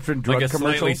prescription drug like a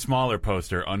commercial. slightly smaller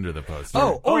poster under the poster.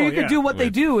 Or you could yeah. do what they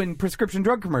do in prescription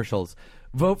drug commercials.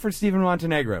 Vote for Steven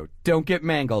Montenegro. Don't get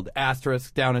mangled.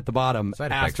 Asterisk down at the bottom.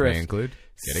 Side effects may Asterisk. include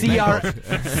getting See mangled.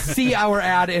 see our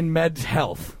ad in Meds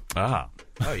Health. Ah.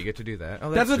 Oh, you get to do that.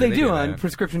 Oh, That's what true, they do on that.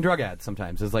 prescription drug ads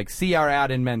sometimes. Is like see our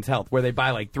ad in Men's Health, where they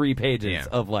buy like 3 pages Yeah.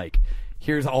 of like,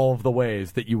 here's all of the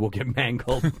ways that you will get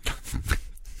mangled.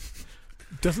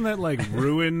 Doesn't that like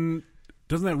ruin?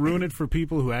 Doesn't that ruin it for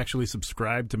people who actually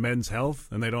subscribe to Men's Health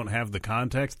and they don't have the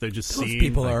context? They're just Those seeing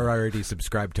people like, are already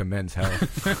subscribed to Men's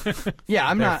Health. Yeah,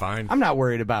 I'm They're not. fine. I'm not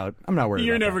worried about. I'm not worried.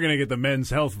 You're about never that. going to get the Men's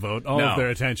Health vote. All No. of their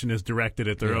attention is directed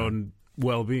at their own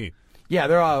well-being. Yeah,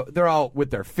 they're all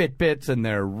with their Fitbits and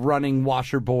their running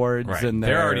washer boards Right. and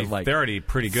They're their already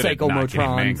pretty good at not getting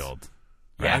psychomotrons. mangled.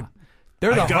 Yeah,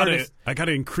 they're the hardest. I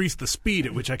gotta increase the speed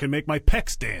at which I can make my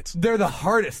pecs dance. They're the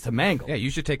hardest to mangle. Yeah, you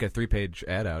should take a 3-page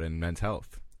ad out in Men's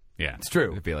Health. Yeah. It's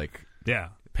true. It'd be like, Yeah.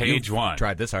 Page one.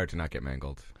 tried this hard to not get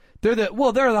mangled. They're the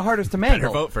hardest to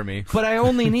mangle. vote for me. But I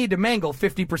only need to mangle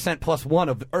 50% plus 1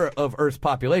 of Earth's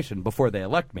population before they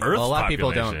elect me. Earth's Well, a lot of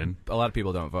people population. don't. A lot of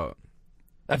people don't vote.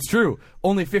 That's true.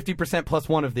 Only 50% plus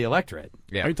 1 of the electorate.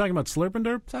 Yeah. Are you talking about Slurp and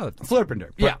Derp? So, Slurpender.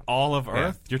 But Yeah. all of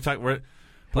Earth? You're talking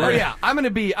Oh yeah. I'm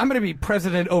gonna be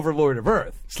President Overlord of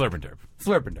Earth. Slurp and Derp.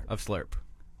 Slurpender. of Slurp.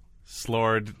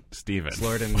 Slord Steven.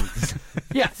 Lord and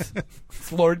Yes.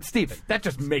 Lord Steven. That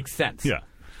just makes sense. Yeah.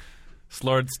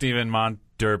 Slord Steven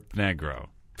Monterp Negro.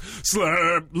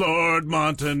 Slurp Lord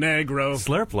Montenegro.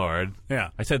 Slurp Lord? Yeah.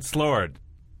 I said Slord.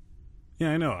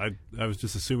 Yeah, I know. I was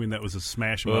just assuming that was a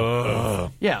smash 'em up.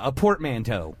 Of, Yeah, a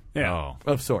portmanteau yeah. Oh.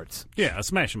 of sorts. Yeah, a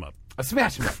smash 'em up. A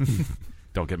smash 'em up.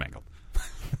 Don't get mangled.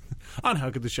 On How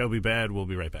Could the Show Be Bad? We'll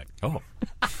be right back. Oh.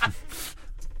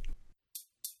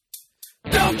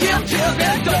 Don't kill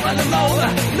children, don't run them over.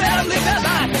 Let them live their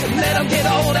life, let them get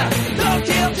older. Don't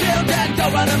kill children,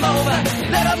 don't run them over.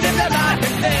 Let them live their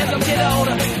life, let them get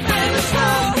older. Man was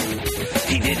small,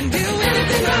 he didn't do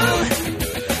anything wrong.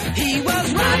 He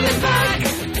was riding his bike,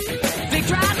 they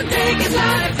tried to take his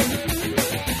life.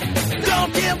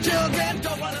 Don't kill children,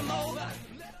 don't run them over.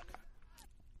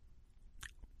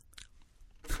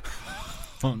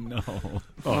 Oh, no.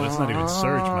 Oh, that's not even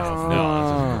Surge Mouth. No,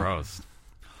 this is gross.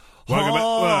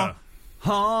 Welcome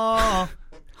back.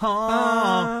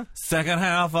 Second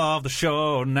half of the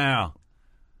show now.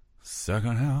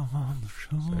 Second half of the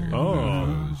show.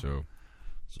 Oh.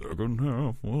 Second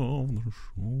half of the show.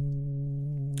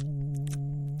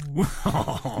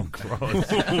 Oh,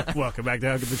 gross. Welcome back to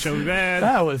How Could the Show Be Bad?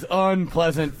 That was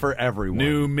unpleasant for everyone.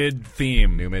 New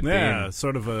mid-theme. Yeah,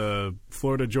 sort of a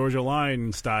Florida Georgia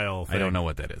Line style thing. I don't know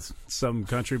what that is. Some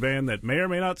country band that may or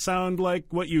may not sound like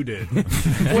what you did.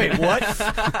 Wait,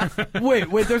 what?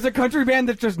 wait, there's a country band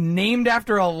that's just named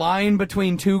after a line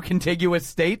between two contiguous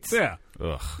states? Yeah.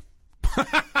 Ugh.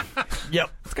 Yep.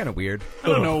 It's kind of weird. I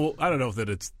don't know that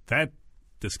it's that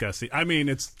disgusting. I mean,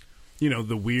 it's,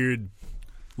 the weird,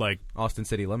 like, Austin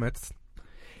City Limits. Yeah,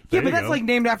 There but you that's go. like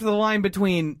named after the line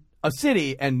between a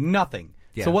city and nothing.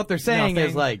 Yeah. So what they're saying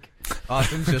is Nothing. like,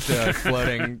 Austin's just a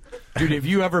floating. dude, have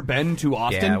you ever been to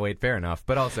Austin? Yeah, wait, fair enough.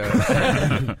 But also,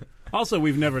 Also,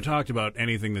 we've never talked about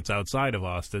anything that's outside of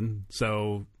Austin,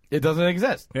 so It doesn't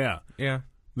exist. yeah. yeah.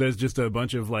 There's just a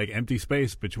bunch of like empty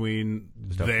space between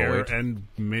a there void. and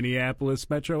Minneapolis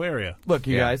metro area. Look,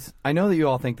 you Yeah. guys, I know that you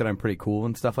all think that I'm pretty cool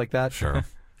and stuff like that. Sure.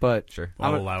 But Sure.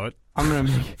 I'll allow it. I'm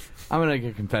gonna make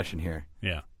a confession here.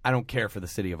 Yeah. I don't care for the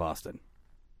city of Austin.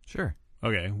 Sure.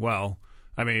 Okay. Well,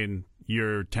 I mean,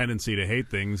 your tendency to hate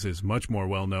things is much more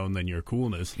well known than your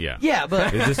coolness. Yeah. Yeah,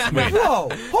 but whoa,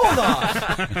 hold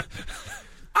on.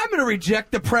 I'm gonna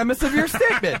reject the premise of your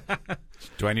statement.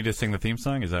 Do I need to sing the theme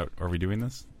song? Are we doing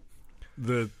this?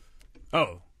 Yeah,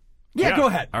 Yeah, go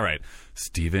ahead. All right.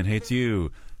 Steven hates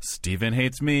you. Steven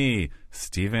hates me.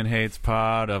 Steven hates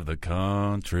part of the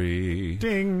country.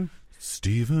 ding.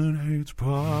 Steven hates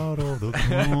part of the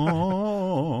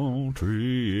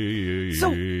country. So,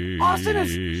 Austin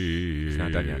is- He's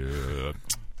not done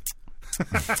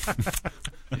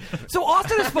So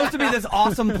Austin is supposed to be this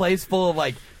awesome place full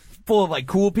of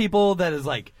cool people that is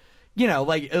like,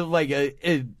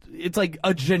 it's like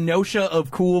a Genosha of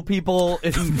cool people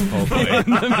in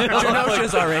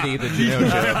Genosha's already the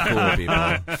Genosha of cool people.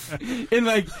 in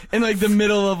the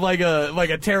middle of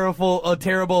a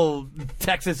terrible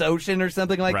Texas ocean or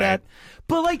something like Right. that.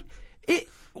 But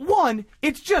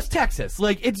it's just Texas.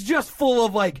 Like, it's just full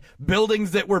of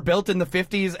buildings that were built in the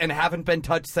 50s and haven't been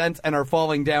touched since and are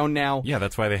falling down now. Yeah,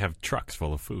 that's why they have trucks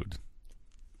full of food.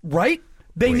 Right?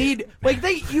 They need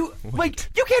you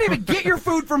can't even get your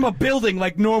food from a building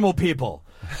like normal people.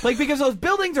 Because those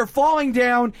buildings are falling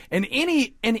down, and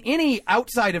any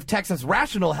outside of Texas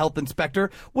rational health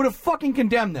inspector would have fucking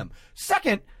condemned them.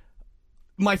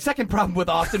 My second problem with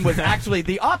Austin was actually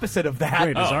the opposite of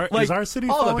that. Wait, is our city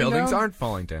All the falling buildings down? aren't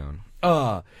falling down.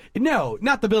 No,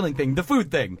 not the building thing, the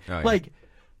food thing. Oh, yeah.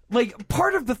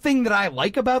 Part of the thing that I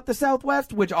like about the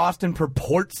Southwest, which Austin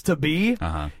purports to be,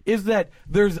 is that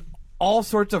there's all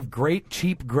sorts of great,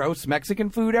 cheap, gross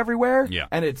Mexican food everywhere. Yeah.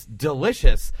 And it's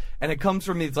delicious. And it comes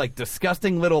from these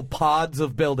disgusting little pods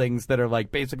of buildings that are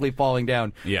basically falling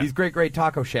down. Yeah. These great, great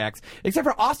taco shacks. Except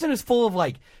for Austin is full of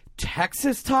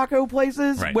Texas taco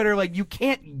places Right. where you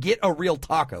can't get a real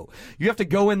taco. You have to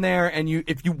go in there and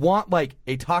if you want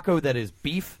a taco that is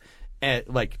beef,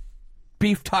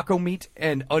 beef taco meat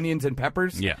and onions and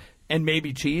peppers. Yeah. And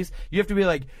maybe cheese. You have to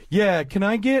be yeah, can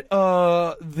I get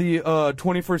the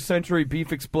 21st century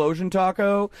beef explosion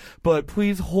taco? But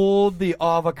please hold the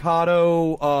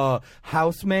avocado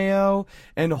house mayo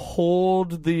and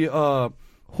hold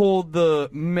the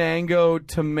mango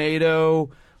tomato.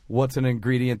 What's an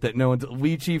ingredient that no one's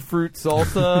lychee fruit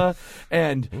salsa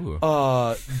and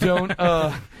don't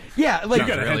yeah You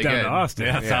gotta really head down good. to Austin.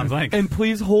 Yeah, sounds like. and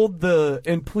please hold the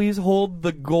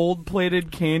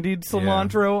gold-plated candied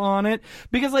cilantro on it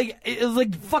because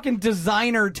it's fucking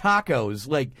designer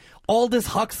tacos. Aldous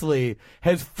Huxley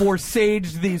has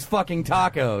forsaged these fucking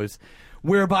tacos,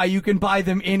 whereby you can buy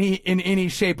them in any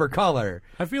shape or color.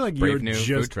 I feel like you're Brave new food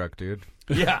just. truck, dude.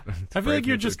 Yeah, I feel like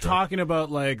you're just talking about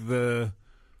the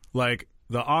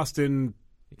Austin.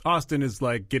 Austin is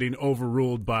getting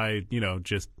overruled by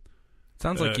just.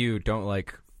 Sounds like you don't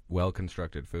like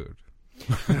well-constructed food.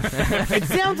 it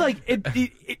sounds like it.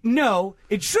 No,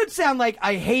 it should sound like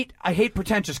I hate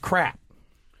pretentious crap.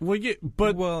 Well, yeah,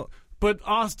 but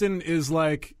Austin is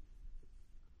like,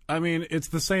 I mean, it's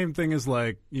the same thing as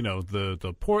like, you know, the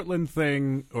Portland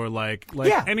thing or like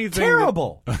yeah, anything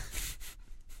terrible.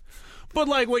 But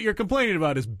like what you're complaining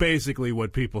about is basically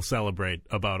what people celebrate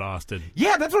about Austin.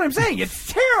 Yeah, that's what I'm saying.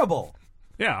 It's terrible.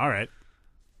 Yeah, all right.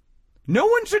 No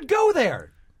one should go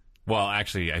there. Well,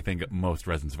 actually, I think most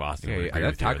residents of Austin would Okay, agree I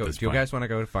got with you at tacos. this Do you point. guys want to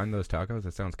go find those tacos?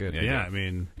 That sounds good. Yeah, I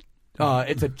mean,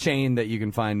 It's a chain that you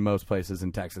can find most places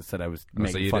in Texas that I was so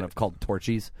making you fun did- of called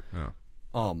Torchies.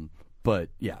 Oh. But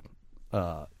yeah,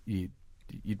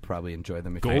 you'd probably enjoy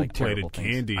them if you like terrible gold-plated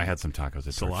things. candy. I had some tacos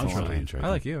at Cilantro. Torchy's. I enjoyed I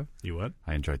them. like you. You what?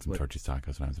 I enjoyed some Torchy's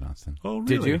tacos when I was in Austin. Oh, really?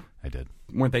 Did you? I did.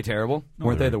 Weren't they terrible?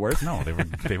 Weren't they the worst? No, they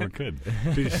were good.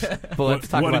 But let's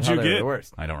talk what about did how you they were get? the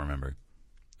worst. I don't remember.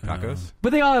 Tacos?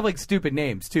 But they all have like stupid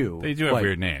names too. They do have like,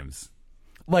 weird names.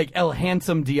 like El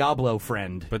Handsome Diablo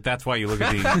Friend. But that's why you look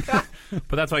at the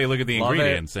but that's why you look at the Love it.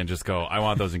 ingredients and just go, I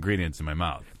want those ingredients in my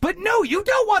mouth. But no, you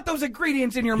don't want those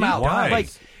ingredients in your mouth. does. Like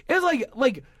it's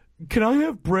like. Can I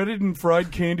have breaded and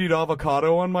fried candied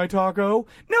avocado on my taco?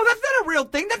 No, that's not a real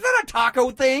thing. That's not a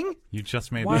taco thing. You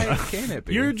just made Why that. can't it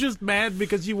be? You're just mad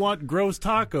because you want gross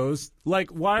tacos. Like,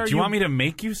 why are Do you want me to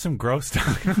make you some gross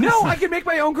tacos? No, I can make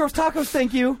my own gross tacos,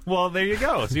 thank you. Well, there you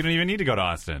go. So you don't even need to go to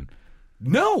Austin.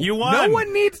 No, You won. no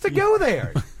one needs to go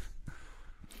there.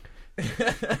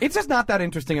 It's just not that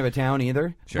interesting of a town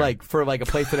either. Sure. Like for like a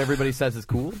place that everybody says is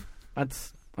cool.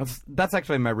 That's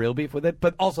actually my real beef with it.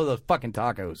 But also those fucking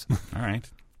tacos. All right.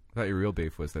 I thought your real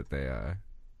beef was that they That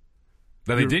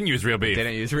they didn't use real beef.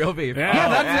 didn't use real beef. Yeah.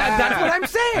 Yeah, that's what I'm I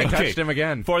saying. touched him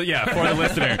again. For the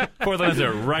listener,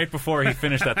 right before he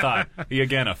finished that thought, he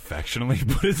again affectionately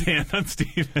put his hand on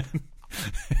Steven.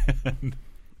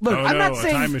 Look, Oh, I'm no, not a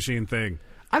saying time machine thing.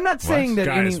 I'm not saying that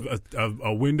Guys, any.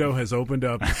 a window has opened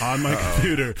up on my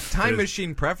computer. Time that is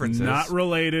machine preferences. Not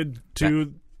related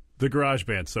to the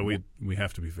GarageBand, so we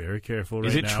have to be very careful right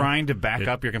Is it now. trying to back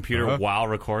up your computer while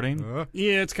recording?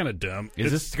 Yeah, it's kind of dumb.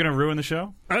 Is this going to ruin the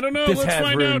show? I don't know. This Let's has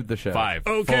find ruined out. the show. 5,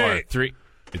 Okay. 4, 3. Is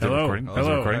it Hello. recording? Is it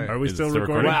Hello. recording? Are we Is still it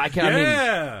recording? Well, I can't- I mean-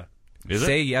 Yeah. Is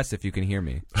Say it? yes if you can hear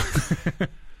me.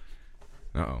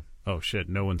 Uh-oh. Oh shit!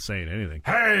 No one's saying anything.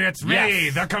 Hey, it's me,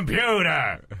 the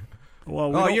computer.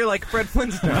 Well, Oh, you're like Fred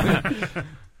Flintstone.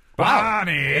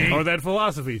 Bonnie. or that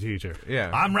philosophy teacher,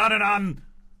 yeah. I'm running on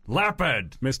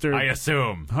leopard, Mr. I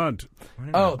assume. Hunt,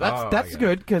 Oh, that's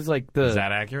good because like the Is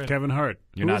that accurate? Kevin Hart.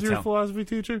 You're Who not was your tell- philosophy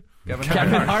teacher?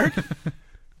 Kevin Hart.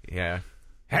 Yeah.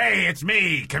 Hey, it's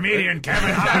me, comedian Kevin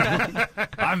Hart.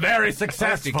 I'm very I have to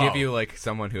successful. give you like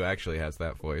someone who actually has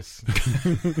that voice,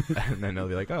 and then they'll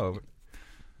be like, "Oh,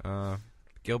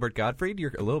 Gilbert Gottfried,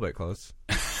 you're a little bit close."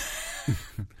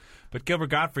 But Gilbert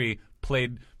Gottfried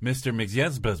played Mr.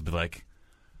 McYesbuzblik.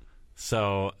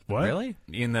 So What? Really?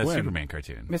 in the When? Superman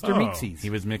cartoon, Mr. Oh. Meeksies. he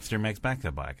was Mr.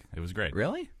 McBlack. It was great.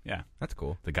 Really? Yeah. That's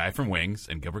cool. The guy from Wings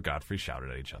and Gilbert Gottfried shouted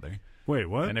at each other, Wait,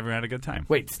 what? and everyone had a good time.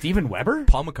 Wait, Steven Weber?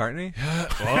 Paul McCartney.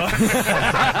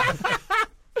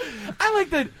 I like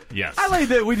that. Yes. I like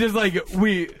that we just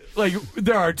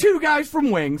there are two guys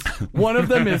from Wings. One of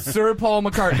them is Sir Paul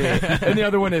McCartney, and the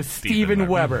other one is Steven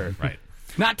Weber. Right.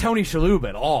 Not Tony Shalhoub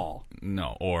at all.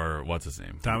 No, or what's his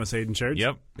name? Thomas Hayden Church.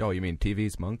 Yep. Oh, you mean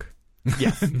TV's Monk?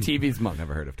 Yes, TV's monk.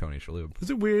 Never heard of Tony Shalhoub. Is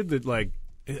it weird that like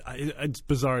it's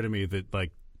bizarre to me that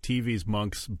like TV's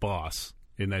Monk's boss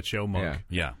in that show Monk?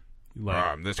 Yeah.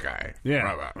 Like, This guy.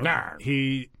 yeah.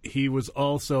 He was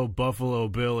also Buffalo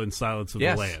Bill in Silence of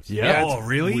Yes. the Lambs. Yeah. Oh,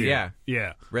 really? Weird. Yeah.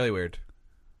 Yeah. Really weird.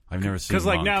 I've never seen Because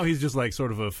like Monk. now he's just like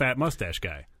sort of a fat mustache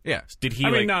guy. Yeah. Did he I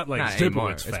like mean, not like Not super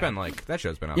anymore. fat. It's been like that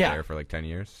show's been out Yeah. there for like 10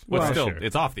 years. Well, Well, still, sure.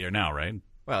 it's off the air now, right?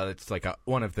 Well, it's like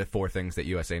one of the 4 things that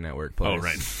USA Network plays. Oh,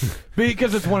 right.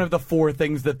 Because it's one of the 4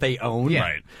 things that they own. Yeah.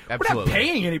 Right. We're Absolutely. not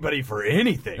paying anybody for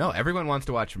anything. No, everyone wants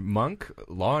to watch Monk,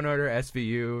 Law and Order,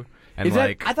 SVU, and Is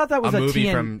like that? I thought that was a a,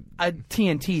 movie from. a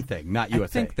TNT thing, not I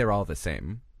USA. think they're all the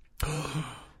same.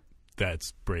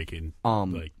 That's breaking.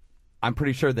 I'm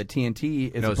pretty sure that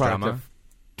TNT is Knows a product drama. of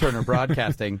Turner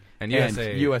Broadcasting, And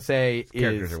USA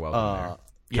characters is are welcome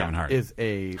Kevin Hart. is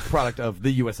a product of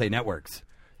the USA networks.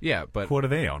 Yeah, but What do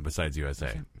they own besides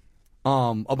USA?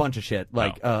 A bunch of shit,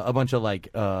 like a bunch of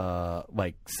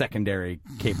like secondary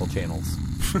cable channels.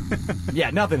 Yeah,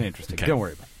 nothing interesting. Okay. Don't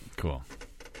worry about it. Cool.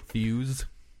 Fuse,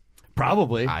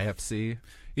 Probably IFC.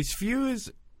 Is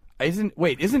Fuse? isn't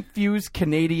Fuse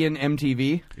Canadian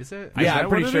MTV? Is it? Yeah, I'm that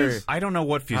pretty what it sure. is? I don't know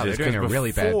what Fuse Oh, is. they're doing 'cause a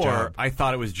really bad before, job. I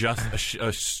thought it was just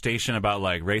a station about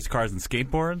like race cars and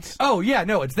skateboards. Oh yeah,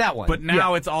 no, it's that one. But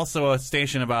now Yeah. it's also a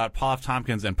station about Paul F.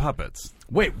 Tompkins and puppets.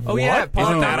 Wait, Oh what? yeah, Paul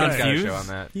Isn't that on Tompkins got a Fuse? show on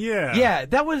that. Yeah. Yeah,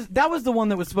 that was the one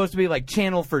that was supposed to be like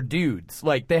channel for dudes.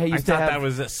 Like they I used to thought have. that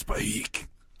was a Spike.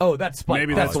 Oh, that's Spike.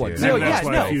 Maybe that's that's the one. Fuse. No, Maybe that's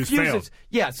why Fuse failed. is,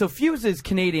 yeah, so Fuse is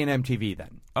Canadian MTV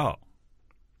then. Oh.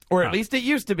 Or at least it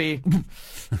used to be.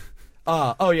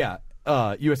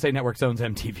 USA Network owns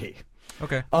MTV.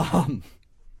 Okay.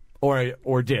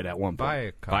 Or did at one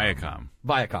point. Viacom.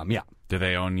 Viacom, yeah. Do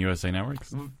they own USA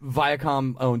Networks?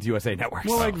 Viacom owns USA Networks.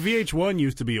 Well, like VH1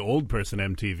 used to be old person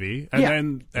MTV, and Yeah.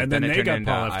 then then they it got turned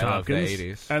into Paul F. I Love the Tompkins.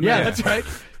 80s. And yeah, then- that's right.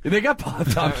 They got Paul F.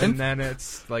 And Tompkins. then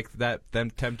it's like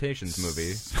them Temptations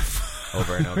movie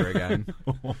over and over again.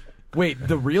 Wait,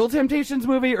 the real Temptations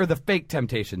movie or the fake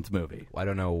Temptations movie? I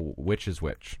don't know which is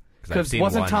which. I've Because seen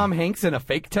wasn't one. Tom Hanks in a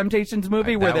fake Temptations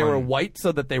movie That where they were one- white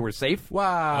so that they were safe?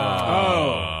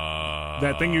 Wow.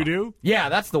 That thing you do? Yeah,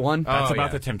 that's the one. That's Oh, about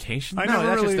yeah. the Temptations? I No, never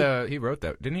that's really- just he wrote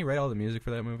that. Didn't he write all the music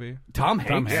for that movie? Tom Hanks?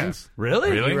 Tom Hanks.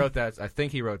 Really? Really? He wrote that. I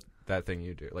think he wrote that thing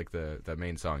you do, like the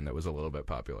main song that was a little bit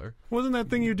popular. Wasn't that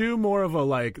thing you do more of a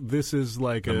like? This is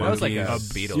like a. That was like a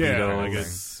Monkeys, Beatles. Yeah, like like a,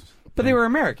 But they were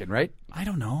American, right? I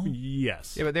don't know.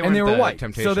 yes. yeah, but they And they weren't were the white.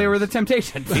 Temptations. So they were the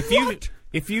Temptations.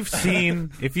 If you've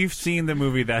seen the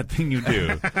movie That Thing You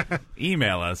Do,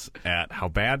 email us at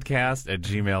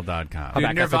howbadcast@gmail.com. Dude,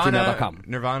 Howbadcast@gmail.com.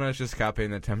 Nirvana is just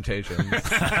copying the Temptations.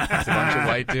 It's a bunch of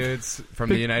white dudes from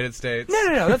the United States.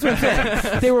 No, that's what I'm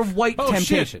saying. They were white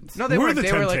Temptations. No, they We're weren't. the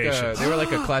They were like a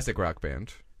Temptations. classic rock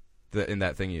band. In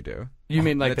that thing you do. You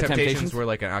mean like the the Temptations were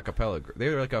like an a cappella group. They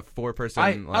were like a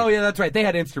 4-person. Oh yeah, that's right. They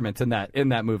had instruments in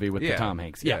that movie with the Yeah. Tom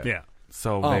Hanks. Yeah. Yeah.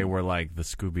 So they were like the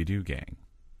Scooby-Doo gang.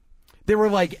 They were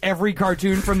like every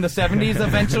cartoon from the 70s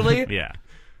eventually. Yeah.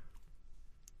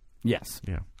 Yes.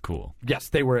 Yeah. Cool. Yes,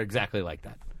 they were exactly like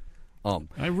that.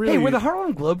 I really. Hey, were the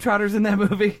Harlem Globetrotters in that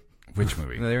movie? Which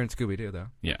movie? No, they were in Scooby Doo though.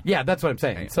 Yeah. Yeah, that's what I'm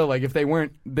saying. So like if they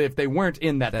weren't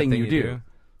in that thing you do.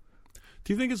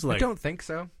 Do you think it's I like? don't think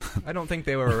so. I don't think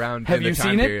they were around. Have in you the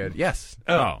time seen it? period. Yes.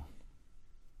 Oh.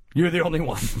 You're the only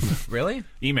one. Really?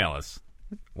 Email us.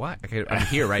 What? Okay, I'm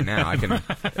here right now. I can.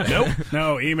 Nope.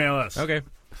 No, email us. Okay.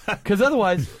 Because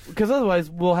otherwise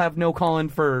we'll have no call-in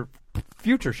for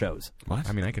future shows. What?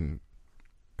 I mean, I can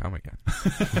come again.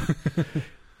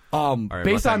 All right, Based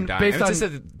unless I'm on dying. based It's on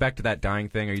just back to that dying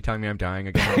thing. Are you telling me I'm dying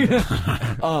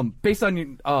again? based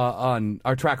on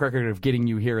our track record of getting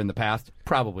you here in the past,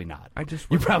 probably not.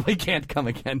 You probably can't come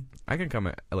again. I can come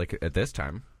at this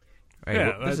time. Hey,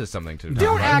 Yeah, this is something to Don't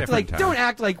talk about a act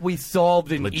different like time. we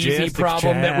solved an easy Logistics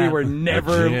problem that we chat. were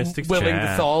never Logistics willing to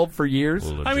chat. solve for years.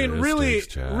 I mean, really,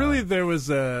 there was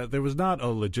not a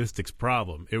logistics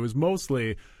problem. It was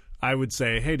mostly, I would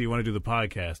say, "Hey, do you want to do the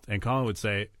podcast?" And Colin would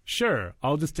say, "Sure,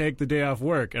 I'll just take the day off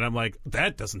work." And I'm like,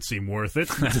 "That doesn't seem worth it.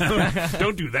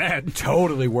 Don't do that."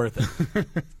 Totally worth it.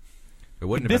 It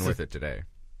wouldn't have been worth it today.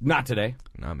 Not today.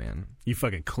 No, man. You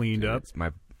fucking cleaned up. It's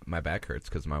my back hurts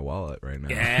because my wallet right now.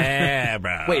 Yeah,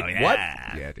 bro. Wait, yeah. what?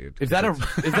 Yeah, dude. Is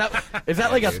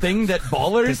that like a thing that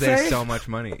ballers Because there's say? so much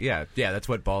money. Yeah, that's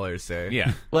what ballers say.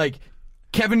 Yeah. Like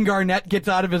Kevin Garnett gets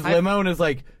out of his limo and is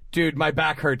like, "Dude, my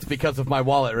back hurts because of my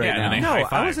wallet right Yeah, now." and they No, high I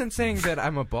five. wasn't saying that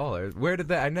I'm a baller. Where did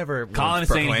that? I never Colin once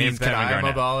is saying proclaimed he's that Kevin I'm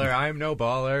Garnett. a baller. I'm no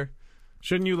baller.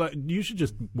 Shouldn't you? You should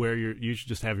just You should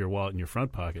just have your wallet in your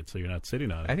front pocket so you're not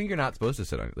sitting on it. I think you're not supposed to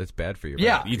sit on it. It's bad for you.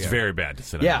 Yeah. It's very bad to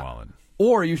sit on Yeah. your wallet.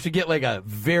 Or you should get like a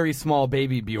very small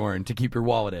baby Bjorn to keep your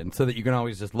wallet in, so that you can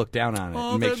always just look down on it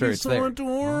and make sure it's there.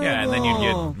 Yeah, and then you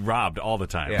get robbed all the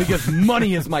time. Yeah. Because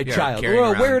money is my child. carrying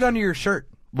Well, wear around. it under your shirt,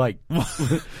 like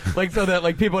so that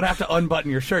like people would have to unbutton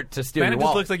your shirt to steal Man, your it just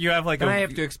wallet. looks like you have like And a... I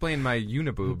have to explain my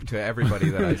uniboob to everybody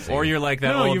that I see. Or you're like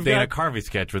that No, old you've Dana got- Carvey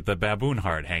sketch with the baboon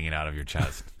heart hanging out of your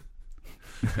chest.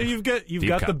 And you've got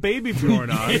cut. the baby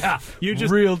Bjorn on. Yeah, you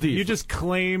just real deep. You just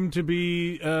claim to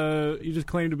be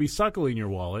suckling your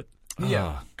wallet.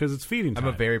 Yeah. because it's feeding time.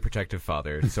 I'm a very protective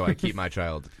father, so I keep my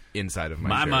child inside of my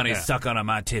My shirt. money's sucking on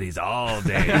my titties all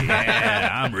day. Yeah,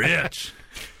 I'm rich.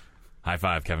 High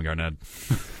five, Kevin Garnett.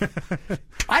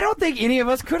 I don't think any of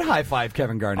us could high five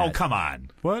Kevin Garnett. Oh, come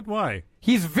on. What? Why?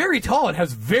 He's very tall and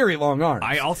has very long arms.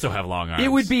 I also have long arms. It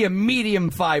would be a medium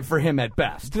 5 for him at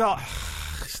best.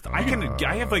 I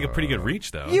have like a pretty good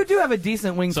reach though. You do have a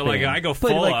decent wingspan. So like I go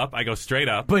but, full like, up, I go straight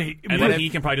up, but- and but then if- he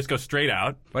can probably just go straight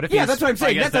out. What if Yeah, he's, that's what I'm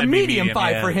saying. guess That's a that'd be medium medium,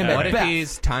 5 yeah. for him What What at if best.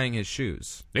 he's tying his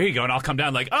shoes? There you go, and I'll come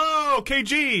down like, oh,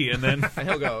 KG, and then And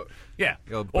he'll go. yeah,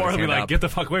 He'll put or his he'll be hand like, up. get the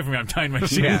fuck away from me, I'm tying my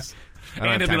shoes. Yeah. I don't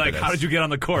And have he'll be time like, for how this. did you get on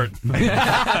the court?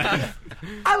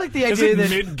 I like the Is idea it that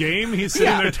mid-game? He's sitting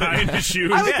Yeah. there tying his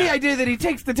shoes. I like Yeah. the idea that he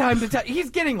takes the time to. He's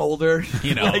getting older.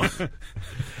 You know,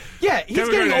 Yeah, he's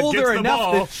Kevin getting Garnett older gets the enough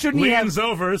ball, that shouldn't he leans have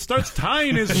over, starts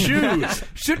tying his shoes.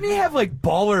 shouldn't he have like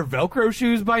baller Velcro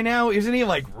shoes by now? Isn't he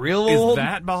like real Is old?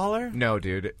 that baller? No,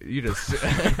 dude, you just.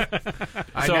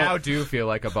 I now do feel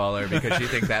like a baller because you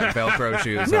think that Velcro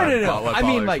shoes No, are no, no. what I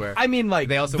mean, ballers like, wear.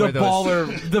 they also wear the those-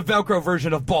 baller, the Velcro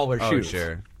version of baller Oh, shoes.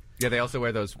 sure. Yeah, they also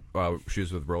wear those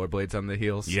shoes with rollerblades on the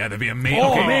heels. Yeah, that'd be amazing.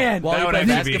 Oh, Okay. man. that would Volleyball,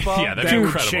 actually be. basketball? Yeah, that'd That be would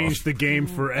incredible. change the game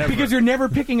forever. Because you're never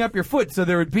picking up your foot, so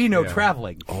there would be no Yeah.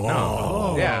 traveling.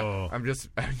 Oh. Yeah, I'm just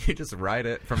you just ride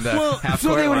it from the half so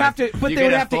court they would line. have to- but you they get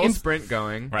would a have to full ins- sprint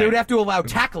going. Right. They would have to allow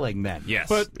tackling then. Yes.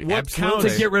 But what Absolutely.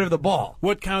 counts? To get rid of the ball.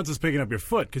 What counts as picking up your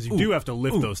foot? Because you do have to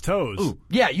lift those toes.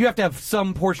 Yeah, you have to have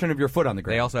some portion of your foot on the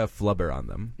ground. They also have flubber on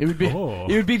them. It would be Oh.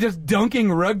 it would be just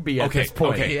dunking rugby at Okay, this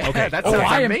point. okay. Yeah, that Oh, sounds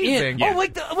I am amazing. in. Oh,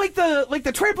 like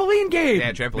the trampoline game.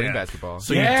 Yeah, trampoline Yeah. basketball.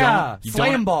 So Yeah, you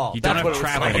slam don't, ball. You don't That's have what it was,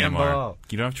 traveling slam anymore. ball.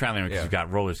 You don't have traveling because Yeah. you've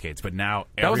got roller skates. But now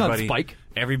That was on everybody, Spike.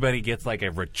 everybody gets like a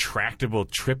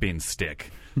retractable tripping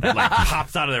stick that like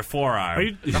pops out of their forearm. Are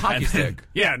you- The hockey And- stick.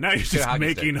 Yeah, now you're just hockey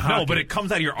making stick. hockey. No, but it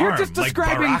comes out of your You're arm just like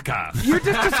describing. Baraka. You're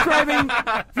just describing.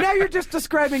 Now you're just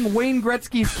describing Wayne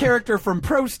Gretzky's character from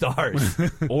Pro Stars.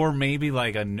 Or maybe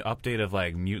like an update of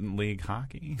like Mutant League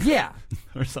Hockey Yeah,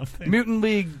 or something. Mutant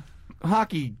League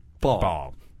Hockey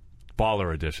Ball.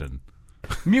 Baller edition.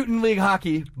 Mutant League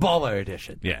Hockey Baller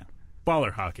Edition. Yeah.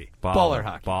 baller hockey. Baller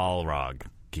hockey. Balrog.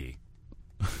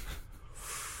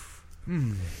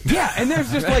 Yeah, and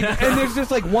there's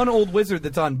just like one old wizard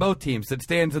that's on both teams that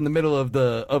stands in the middle of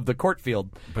the court field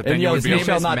But then and you yells, would be "You able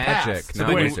shall to not magic, pass." not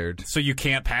then you- wizard. So you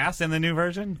can't pass in the new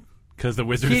version because the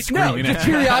wizard He, is no, screaming just at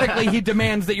periodically he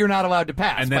demands that you're not allowed to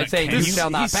pass And then by it saying, can't- "You shall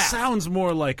He not pass." sounds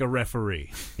more like a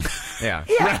referee Yeah.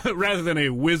 rather than a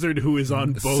wizard who is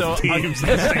on both So- teams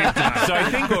at the same time. So I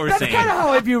think what we're That's saying. kind of how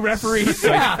I view referees. So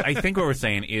Yeah. I think what we're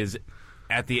saying is,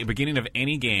 at the beginning of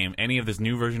any game, any of this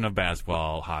new version of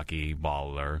basketball, hockey,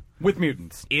 baller, With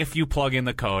mutants. if you plug in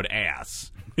the code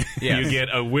ass, Yes. you get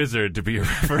a wizard to be your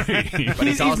referee. But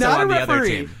he's He's also not on a the other referee.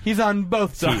 team. He's on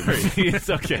both teams. Sorry, it's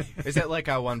okay. Is that like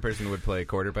how one person would play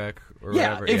quarterback or Yeah,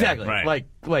 whatever? exactly. right.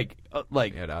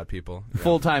 Like Yeah, odd people. Yeah.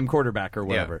 full-time quarterback or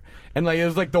whatever. And like it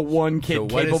was like the one kid So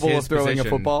what is capable his of throwing position? a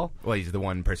football. Well, he's the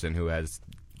one person who has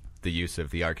the use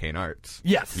of the arcane arts.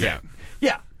 Yes. Yeah.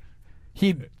 Yeah.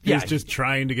 He's just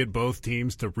trying to get both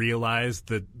teams to realize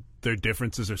that their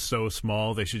differences are so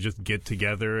small they should just get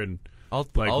together and I'll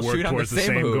work shoot on towards the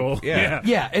same hoop. goal. Yeah.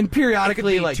 Yeah, and I could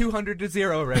periodically be like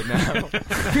 200-0 right now.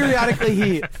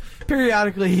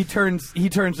 periodically he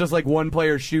turns just like one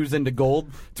player's shoes into gold.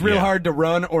 It's real Yeah. hard to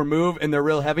run or move, and they're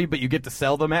real heavy, but you get to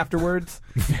sell them afterwards.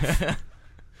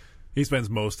 He spends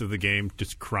most of the game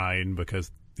just crying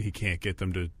because he can't get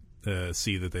them to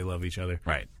see that they love each other.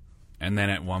 Right. And then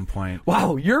at one point,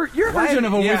 Wow, your version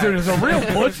of a yeah. wizard is a real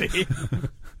pussy.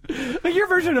 Like, your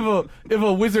version of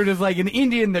a wizard is like an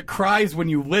Indian that cries when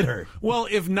you litter. Well,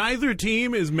 if neither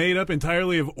team is made up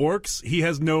entirely of orcs, he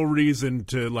has no reason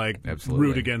to Absolutely.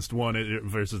 root against one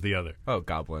versus the other. Oh,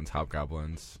 goblins,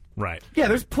 hobgoblins. Right. Yeah,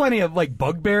 there's plenty of like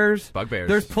bugbears. Bugbears.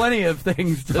 There's plenty of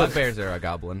things. To, Bugbears are a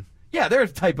goblin. Yeah,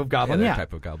 there's a type of goblin. they're Yeah, a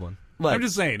type of goblin. like, I'm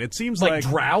just saying. It seems like like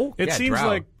drow. It Yeah, seems drow.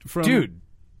 like from Dude.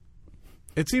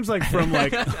 It seems like from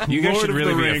like you guys Lord should of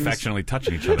really the be Rings. affectionately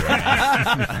touching each other.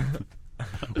 Right now.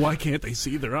 Why can't they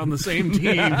see they're on the same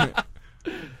team?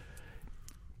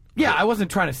 Yeah, I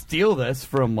wasn't trying to steal this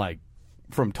from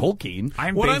Tolkien.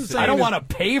 What I'm basi- saying I don't is- want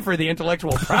to pay for the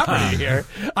intellectual property here.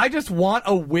 I just want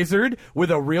a wizard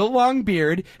with a real long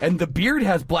beard, and the beard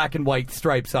has black and white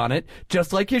stripes on it,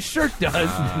 just like his shirt does.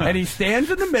 And he stands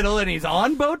in the middle, and he's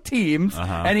on both teams,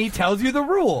 and he tells you the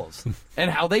rules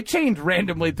and how they change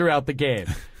randomly throughout the game.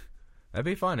 That'd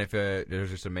be fun if there's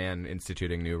just a man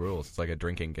instituting new rules. It's like a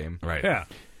drinking game. Right. Yeah.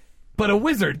 But a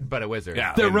wizard But a wizard.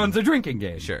 Yeah. that runs a drinking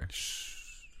game. Sure.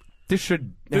 This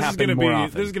should This is happen gonna more be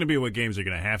often. this is gonna be what games are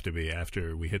gonna have to be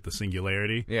after we hit the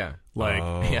singularity. Yeah. Like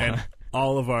Yeah. and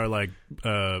all of our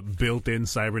built-in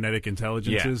cybernetic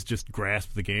intelligences Yeah. just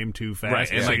grasp the game too fast.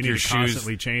 Right, and so like you need your to shoes,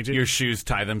 constantly change it. your shoes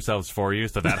tie themselves for you,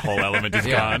 so that whole element is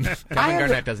Yeah. gone. Kevin have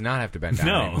Garnett does not have to bend down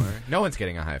No. anymore. No one's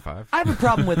getting a high five. I have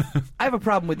a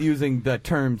problem with using the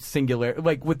term singular,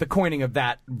 like with the coining of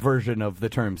that version of the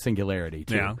term singularity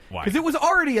too. Yeah. Why? Because it was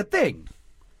already a thing.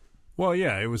 Well,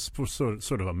 yeah, it was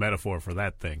sort of a metaphor for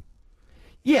that thing.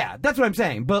 Yeah, that's what I'm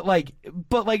saying. But like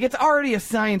it's already a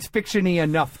science fiction-y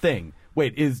enough thing.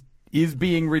 Wait, is is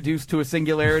being reduced to a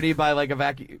singularity by like a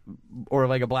vacuum or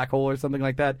like a black hole or something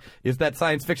like that? Is that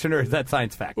science fiction or is that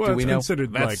science fact? Well, Do it's we know?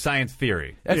 considered That's like science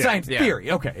theory. That's science Yeah.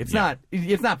 theory. Okay, it's not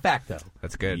fact though.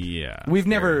 That's good. Yeah. We've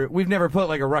never put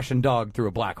like a Russian dog through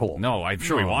a black hole. No, I'm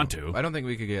sure we want to. I don't think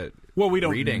we could get well, we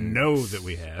don't readings know that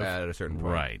we have. at a certain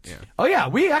point. Right. Yeah. Oh yeah,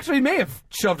 we actually may have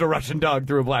shoved a Russian dog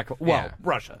through a black hole. Well, Yeah.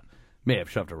 Russia may have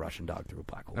shoved a Russian dog through a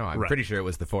black hole. No, I'm Right. pretty sure it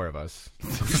was the four of us.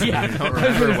 Yeah,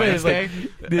 Remember Wednesday?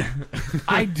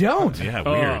 I don't. Yeah,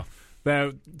 weird. Oh,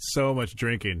 that so much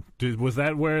drinking. Was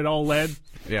that where it all led?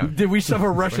 Yeah. Did we shove a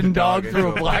Russian dog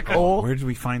through a black hole? Where did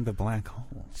we find the black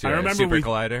hole? I remember Super we-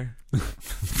 Collider.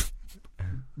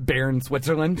 Bern,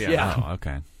 Switzerland. Yeah. Oh,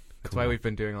 okay. That's why we've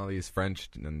been doing all these French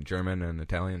and German and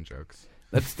Italian jokes.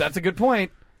 That's a good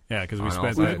point. Yeah, because we On all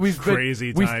spent sides. that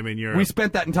crazy time in Europe. We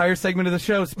spent that entire segment of the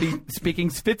show speaking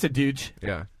Spitzaduch.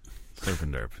 Yeah. Slurp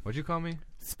and derp. What'd you call me?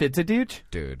 Spitzaduch?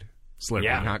 Dude. Slippery.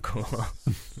 Yeah. Not cool.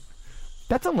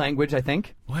 That's a language, I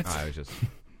think. What? I was just.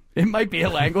 It might be a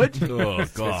language. Oh,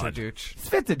 God. Douche.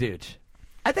 Spitzaduch.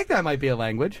 I think that might be a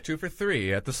language. 2 for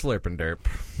 3 at the Slurp and Derp.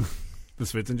 The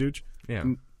Spitzenduch? Yeah.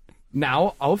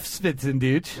 Now, auf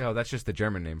Spitzenduch. No, that's just the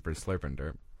German name for Slurp and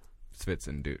Derp. Spitz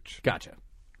and Dooch. Gotcha.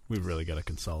 We've really got to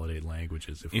consolidate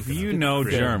languages. If If we're gonna you know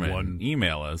fit German, one-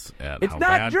 email us at It's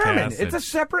not German. howbadcast It's a at-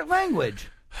 separate language.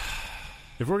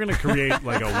 if we're going to create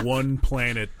like a one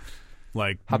planet,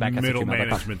 like Howbadcast@gmail.com. middle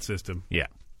management system, Yeah,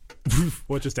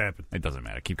 what just happened? it doesn't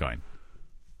matter. Keep going.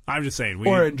 I'm just saying. We,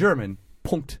 Or in German,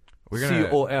 Punkt. We're gonna-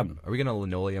 C-O-M. Are we going to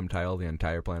linoleum tile the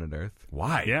entire planet Earth?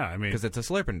 Why? yeah, I mean, Because it's a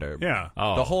Slurp and Derp. yeah.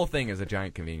 Oh. The whole thing is a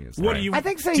giant convenience. What store. do you? I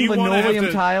think do saying you wanna have linoleum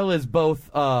to- tile is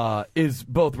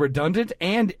both redundant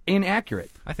and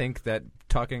inaccurate. I think that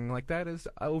talking like that is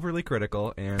overly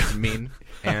critical and mean,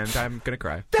 and I'm going to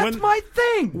cry. That's When- my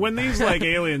thing. When these like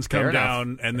aliens come Fair enough.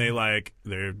 down and they like,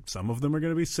 they're some of them are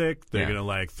going to be sick. They're Yeah. going to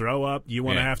like throw up. You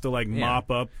want to Yeah. have to like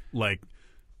mop up like.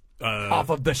 Off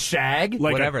of the shag.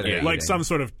 Like Whatever they're like eating. some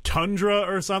sort of tundra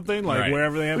or something, like Right.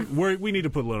 wherever they have. We need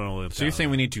to put linoleum. So you're saying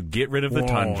we need to get rid of the Whoa.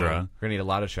 tundra, We're going to need a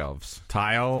lot of shelves.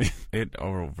 tile it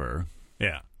over,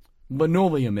 yeah.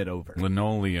 Linoleum it over.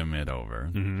 linoleum it over.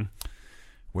 Mm-hmm.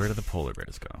 Where do the polar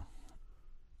bears go?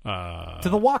 To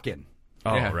the walk-in.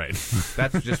 Oh, Yeah. right.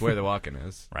 That's just where the walk-in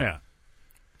is. Right. Yeah.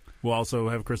 We'll also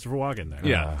have Christopher Walken there.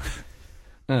 Yeah.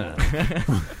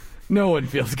 No one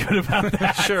feels good about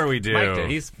that. Sure we do. Mike did.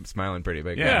 He's smiling pretty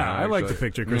big. Yeah, right now, I like to actually.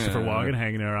 picture Christopher Yeah. Walken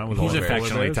hanging around with He's all the polar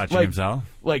affectionately bears. touching Like- himself.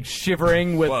 Like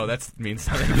shivering with Whoa, that means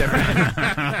something different.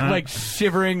 like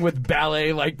shivering with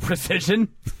ballet like precision.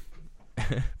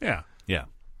 Yeah. Yeah.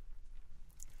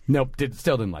 Nope,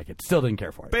 still didn't like it. Still didn't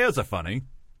care for it. Bears are funny.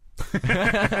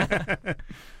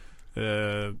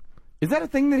 Is that a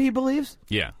thing that he believes?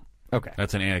 Yeah. Okay.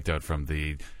 That's an anecdote from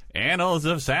the Annals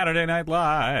of Saturday Night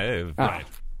Live. Ah.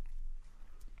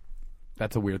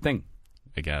 That's a weird thing.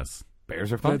 I guess.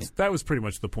 Bears are funny. That was pretty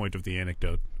much the point of the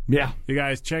anecdote. Yeah. You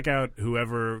guys check out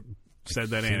whoever said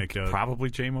that anecdote. Probably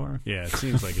Jay Moore. Yeah, it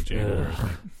seems like a Jay Moore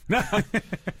thing.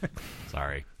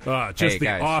 Sorry. Just Hey, the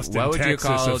guys, Austin, what would you Texas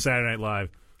call- of Saturday Night Live.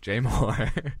 Jay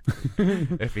Moore,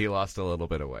 if he lost a little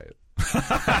bit of weight.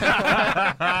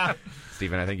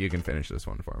 Steven, I think you can finish this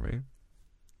one for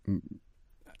me.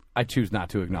 I choose not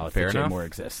to acknowledge Fair that Jay enough. Moore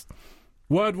exists.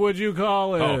 What would you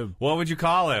call him? Oh, what would you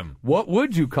call him? What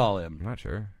would you call him? I'm not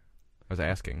sure. I was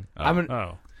asking. I'm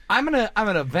Oh.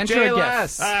 gonna venture a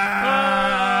guess.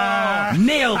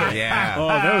 Nailed it. Yeah. Oh,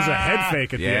 that was a head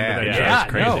fake at the end of that Yeah. joke. Yeah. Yeah,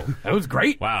 That's crazy. no, that was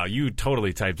great. Wow, you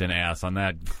totally typed in ass on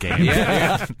that game.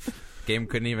 Yeah. Game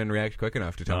couldn't even react quick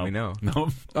enough to tell me no.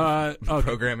 Nope. Okay.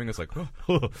 Programming was like,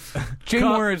 Jay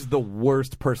Moore is the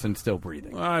worst person still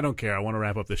breathing. I don't care. I want to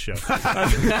wrap up this show.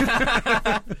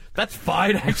 That's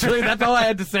fine, actually. That's all I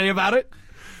had to say about it.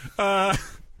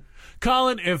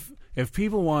 Colin, if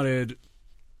people wanted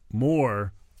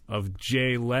more of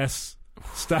Jay Less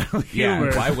style humor,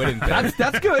 yeah, why wouldn't they?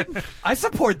 That's good. I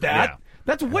support that. Yeah.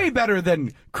 That's way better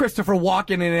than Christopher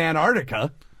Walken in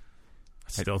Antarctica.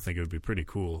 I still think it would be pretty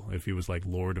cool if he was like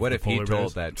Lord of What the if he Polar told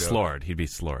Bears. that joke? Slord. He'd be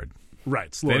Slord. Right,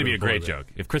 That'd Lord be a of the great Polar joke.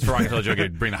 If Christopher Walken told a joke,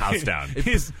 it'd bring the house down.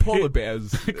 His Polar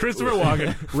bears. Christopher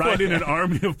Walken riding an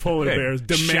army of polar bears,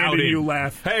 demanding Shouting. you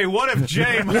laugh. Hey, what if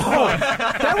Jay Moore?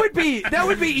 That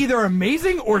would be either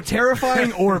amazing or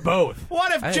terrifying or both.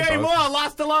 What if I think Jay both. Moore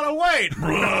lost a lot of weight?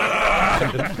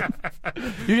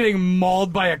 You're getting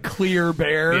mauled by a clear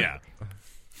bear. Yeah.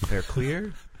 They're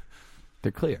clear?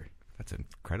 They're clear. That's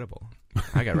incredible.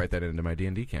 I got to write that into my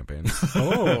D&D campaign.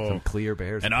 Oh, Some clear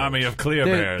bears. An army of clear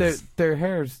Their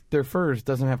bears. their furs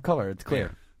doesn't have color. It's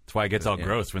clear. That's why it gets all Yeah.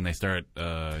 gross when they start.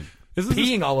 is this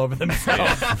Peeing all over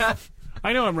themselves.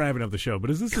 I know I'm wrapping up the show, but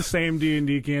is this the same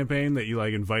D&D campaign that you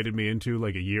like invited me into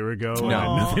like a year ago? No.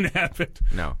 and nothing happened.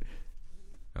 No,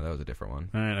 that was a different one.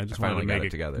 All right, I just I wanted finally to got make it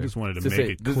together. Just wanted to This make is-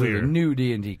 it this clear. is a new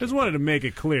D&D. Just wanted to make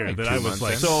it clear Like that 2 I was months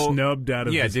like in. snubbed out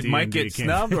of Yeah, this did Mike D&D get campaign.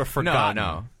 snubbed or forgotten?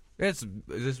 No.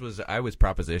 I was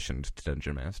propositioned to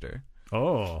Dungeon Master.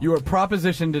 Oh, You were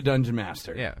propositioned to Dungeon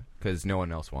Master. Yeah, because no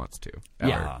one else wants to.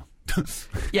 Yeah. Ever.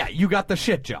 Yeah, you got the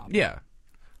shit job. Yeah.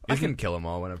 I can kill them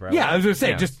all whenever I Yeah, want. I was going to say,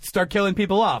 Yeah. just start killing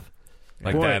people off.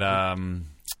 Like Boy. that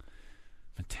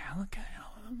Metallica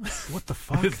album? what the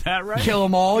fuck? Is that right? Kill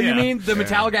 'Em All, you Yeah. mean? The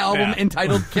Metallica album Yeah.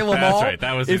 entitled Kill 'Em That's All? right.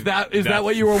 That was is that that's-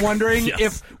 what you were wondering? Yes.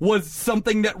 If was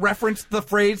something that referenced the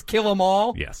phrase Kill 'Em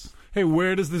All? Yes. Hey,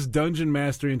 where does this dungeon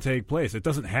mastering take place? It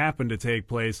doesn't happen to take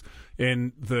place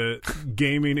in the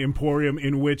gaming emporium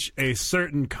in which a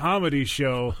certain comedy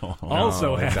show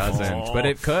also No, it happens. doesn't, but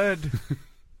it could.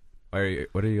 What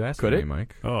are you asking Could me, it?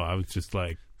 Mike? Oh, I was just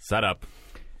like, Set up.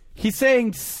 He's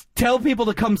saying, tell people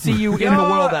to come see you in the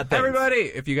world that thing. Everybody,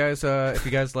 if you guys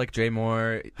like Jay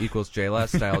Moore equals Jay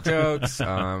Less style jokes,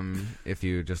 if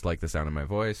you just like the sound of my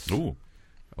voice, Ooh.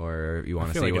 or you I want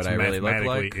to feel see like what it's I really look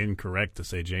mathematically like, incorrect to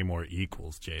say J more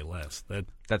equals J less.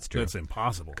 that's true. That's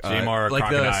impossible. Jay Moore, like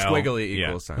crocodile. the squiggly Yeah.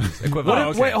 equal signs. What Equivalent.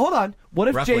 if, Wait, hold on. What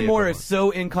if Roughly Jay Moore equivalent. is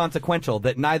so inconsequential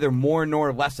that neither more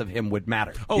nor less of him would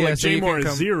matter? Oh, Yeah, like so J you more can is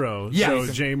come- 0, Yes.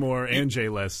 so J more and J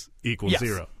less equals Yes.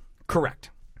 0. Correct.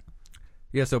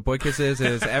 Yeah, so Boy Kisses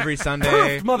is every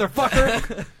Sunday. Proofed,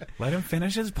 motherfucker. Let him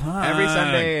finish his pun. Every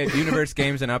Sunday at Universe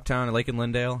Games in Uptown, Lake and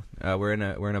Lindale. We're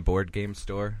in a board game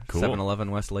store. Cool.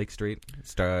 7-Eleven West Lake Street.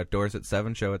 Doors at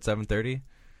 7. Show at 7:30.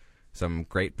 Some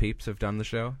great peeps have done the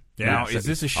show. Now, is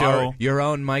this a show? Your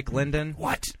own Mike Linden.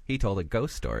 What? He told a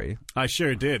ghost story. I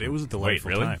sure did. It was a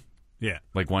delightful really? time. Yeah.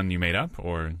 Like one you made up,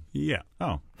 or Yeah.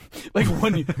 oh, Like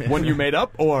one you made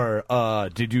up, or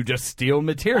did you just steal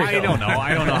material? I don't know.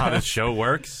 I don't know how this show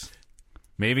works.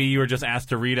 Maybe you were just asked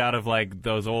to read out of like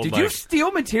those old. Did like, you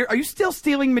steal material? Are you still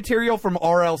stealing material from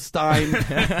R.L. Stein?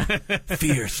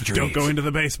 Fear Street? Don't go into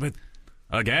the basement.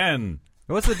 again.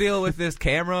 What's the deal with this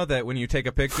camera that when you take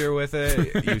a picture with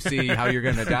it, you see how you're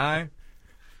going to die?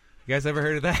 You guys ever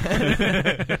heard of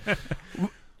that?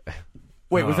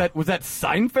 Wait, was that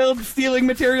Seinfeld stealing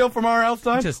material from R.L.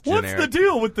 Stein? Just What's generic. the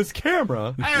deal with this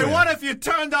camera? Hey, what if you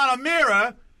turned on a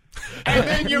mirror and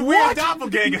then your weird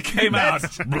doppelganger came out?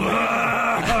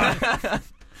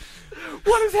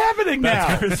 What is happening now?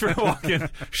 That's Christopher Walken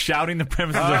shouting the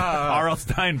premises of R.L.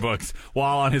 Stein books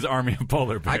while on his army of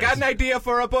polar bears. I got an idea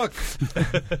for a book.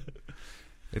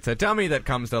 It's a dummy that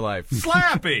comes to life.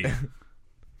 Slappy.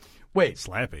 Wait,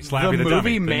 Slappy. Slappy the, movie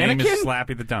dummy. The name Mannequin? is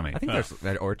Slappy the dummy. I think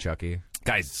there's or Chucky.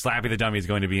 Guys, Slappy the dummy is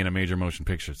going to be in a major motion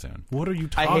picture soon. What are you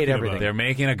I talking hate everything. about? They're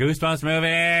making a Goosebumps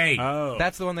movie. Oh.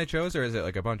 That's the one they chose, or is it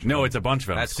like a bunch of No, them? it's a bunch of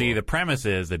them. That's See, cool. the premise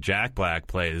is that Jack Black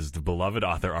plays the beloved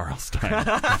author R.L. Stein.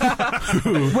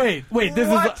 wait, this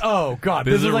is oh god,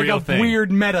 This this is is a like real a thing.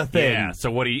 weird meta thing. Yeah.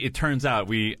 So it turns out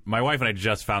my wife and I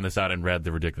just found this out and read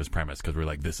the ridiculous premise because we were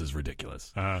like, this is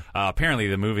ridiculous. Apparently,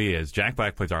 the movie is Jack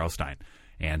Black plays R.L. Stein.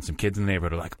 And some kids in the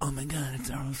neighborhood are like, oh my God,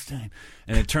 it's R.L. Stein.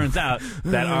 And it turns out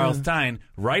that R.L. Stein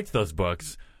writes those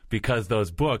books because those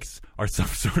books are some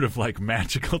sort of like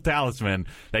magical talisman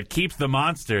that keeps the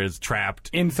monsters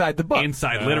trapped Inside the book.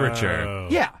 inside literature.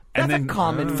 Yeah, that's And then a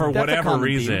common. for that's a whatever common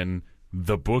reason,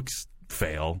 the books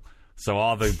fail. So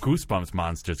all the Goosebumps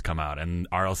monsters come out, and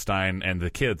R.L. Stein and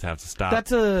the kids have to stop.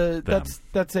 theme.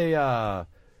 That's a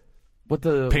what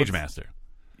the Page what's- Master.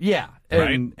 Yeah,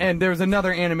 Right. and there was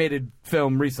another animated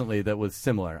film recently that was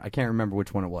similar. I can't remember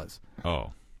which one it was.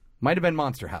 Oh, Might have been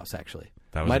Monster House, actually.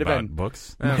 that was Might about have been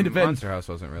books. might have been Monster House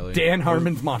wasn't really. Dan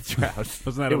Harmon's Monster House.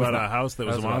 Wasn't that It was about not. a house that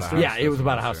was a That was about a monster? house. Yeah, it was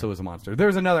about a house monster. that was a monster. There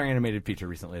was another animated feature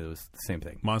recently that was the same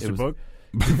thing. Monster It was, book?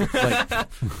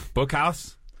 Like, Book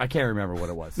House. I can't remember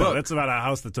what it was. No, that's about a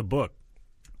house that's a book.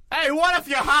 Hey, what if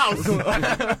your house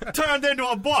turned into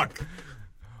a book?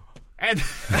 And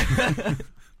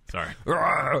sorry.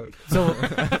 So,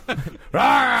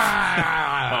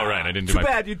 Oh right, I didn't do my.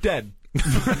 Bad, you're dead.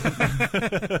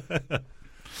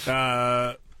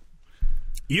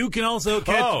 You can also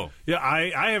catch. Oh. Yeah,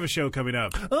 I have a show coming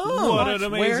up. Oh, what an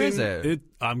amazing! where is it?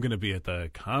 I'm going to be at the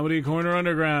Comedy Corner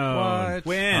Underground. What?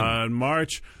 When? On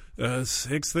March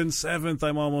 6th and 7th,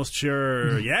 I'm almost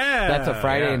sure. Yeah, that's a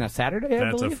Friday yeah. and a Saturday, I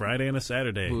That's believe? a Friday and a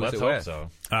Saturday. Who's Let's it hope with? so.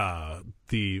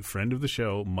 The friend of the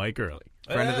show, Mike Early.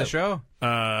 Friend of the show.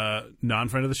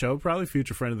 Non-friend of the show, probably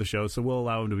future friend of the show. So we'll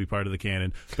allow him to be part of the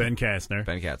canon. Ben Kastner.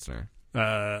 Ben Katzner.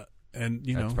 and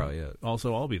That's probably it.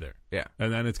 Also, I'll be there. Yeah.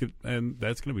 And then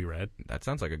that's gonna be rad. That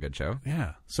sounds like a good show.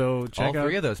 Yeah. So check All out.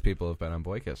 3 of those people have been on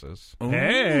Boy Kisses.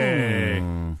 Hey.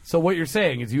 So what you're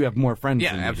saying is you have more friends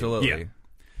Yeah, than you do. absolutely. Yeah.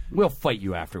 We'll fight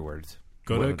you afterwards.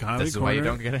 Go Well, to Comedy this is why you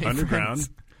don't get any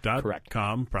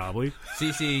Underground.com probably.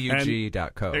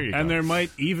 CCUG.co. There you go. And there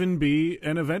might even be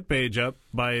an event page up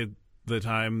by the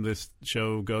time this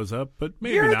show goes up, but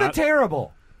maybe You're not. the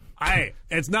terrible.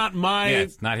 It's not my. Yeah,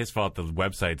 it's not his fault. The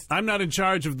website's. I'm not in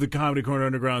charge of the Comedy Corner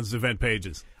Underground's event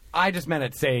pages. I just meant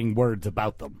at saying words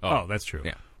about them. Oh, that's true.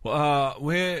 Yeah. Well,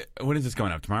 when is this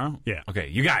going up? Tomorrow? Yeah. Okay,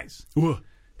 you guys. Ooh.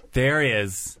 There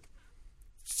is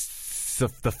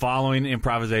the following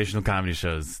improvisational comedy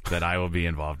shows that I will be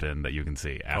involved in that you can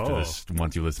see after this.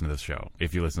 Once you listen to this show,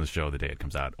 if you listen to the show the day it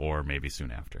comes out, or maybe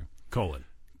soon after. Colon.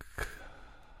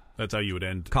 That's how you would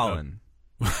end. Colin.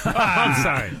 I'm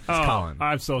sorry. It's Colin.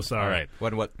 I'm so sorry. All right.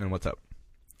 What's up?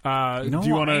 Do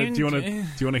you want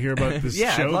to hear about this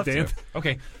Yeah, show, I'd love Dan? to.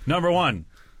 Okay. Number 1,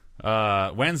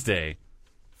 Wednesday,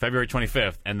 February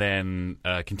 25th, and then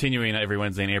continuing every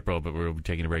Wednesday in April, but we'll be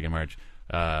taking a break in March.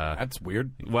 That's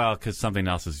weird. Well, because something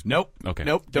else is. Nope. Okay.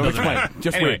 Nope. Don't explain.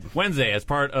 Just Anyway, wait. Wednesday, as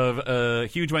part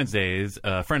of Huge Wednesdays,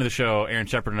 a friend of the show, Aaron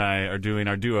Shepard, and I are doing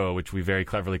our duo, which we very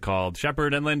cleverly called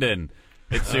Shepard and Linden.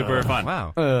 It's super fun.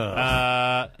 Wow.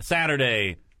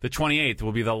 Saturday, the 28th,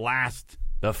 will be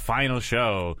the final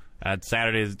show at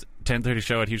Saturday's 10:30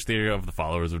 show at Huge Theater of the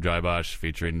Followers of Jai Bosch,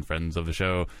 featuring friends of the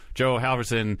show, Joe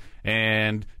Halverson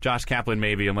and Josh Kaplan,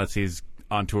 maybe, unless he's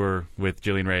on tour with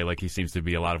Jillian Ray, like he seems to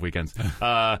be a lot of weekends,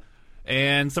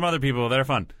 and some other people that are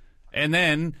fun. And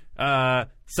then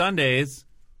Sundays,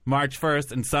 March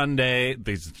 1st and Sunday,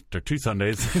 these are 2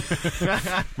 Sundays,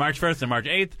 March 1st and March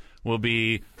 8th will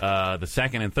be the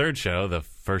second and third show. The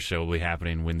first show will be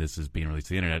happening when this is being released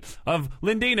to the internet, of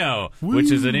Lindino,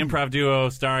 which is an improv duo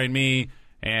starring me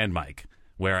and Mike,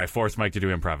 where I force Mike to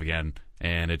do improv again,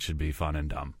 and it should be fun and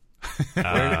dumb.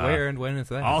 Where and when is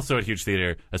that? Also at Huge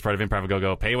Theater, as part of Improv Go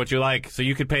Go, pay what you like. So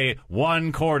you could pay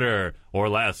 $1 or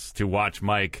less to watch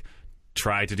Mike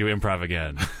try to do improv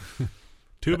again.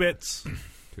 2 bits.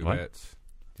 2 What? bits.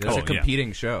 That's a yeah.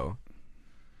 competing show.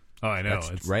 Oh, I know.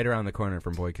 That's right around the corner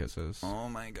from Boy Kisses. Oh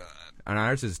my god! And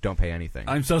ours is don't pay anything.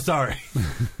 I'm so sorry.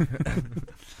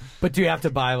 But do you have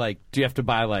to buy like 2 Settlers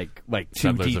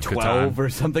of D12 Catan. or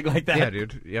something like that? Yeah,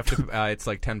 dude. You have to. It's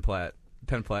like 10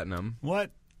 platinum. What?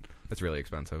 That's really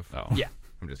expensive. Oh. Yeah.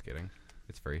 I'm just kidding.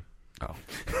 It's free. Oh.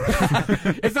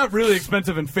 It's not really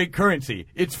expensive in fake currency.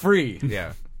 It's free.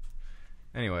 Yeah.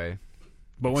 Anyway,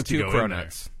 But once it's 2 you go in there.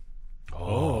 cronuts.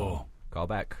 Oh. Call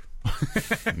back.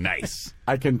 Nice.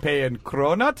 I can pay in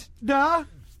kronut, da?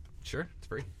 Sure, it's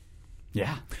free.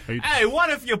 Yeah. Hey, what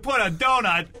if you put a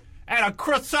donut and a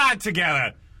croissant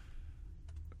together?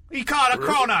 You call it a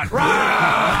cronut.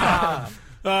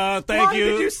 Thank Why you.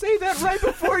 did you say that right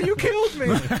before you killed me?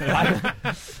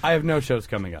 I have no shows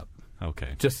coming up. Okay.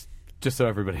 Just so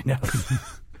everybody knows.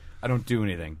 I don't do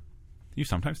anything. You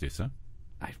sometimes do so.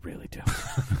 I really don't.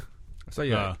 So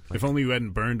yeah, If only you hadn't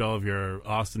burned all of your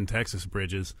Austin, Texas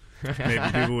bridges, maybe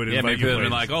people would invite Yeah, maybe you they've been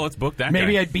places. like, oh, let's book that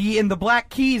Maybe guy. I'd be in the Black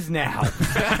Keys now.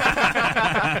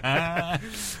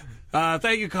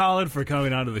 Thank you, Colin, for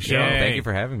coming onto the show. Yay. thank you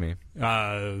for having me.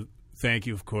 Thank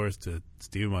you, of course, to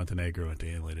Steve Montenegro and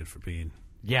Dan Lidded for being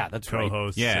Yeah, that's right.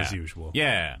 co-hosts Yeah. as usual.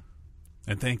 Yeah.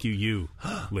 And thank you,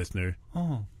 listener,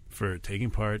 for taking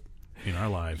part in our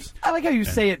lives. I like how you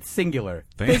say it singular.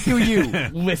 Thank you,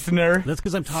 listener. That's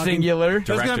because I'm talking Singular. That's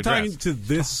 'cause Direct I'm talking address. to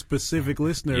this specific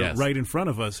listener Yes. right in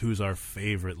front of us, who's our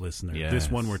favorite listener. Yes.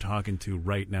 This one we're talking to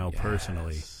right now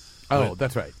personally. Oh,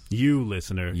 that's right. You,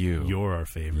 listener, You're our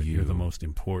favorite. You're the most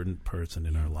important person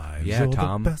in our lives. Yeah,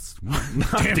 Tom. Damn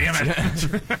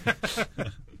it.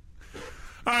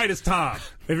 All right, it's Tom.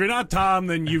 If you're not Tom,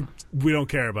 then we don't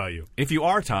care about you. If you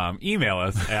are Tom, email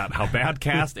us at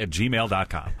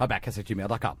howbadcast@gmail.com.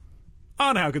 Howbadcast@gmail.com.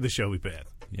 On How Could the Show Be Bad?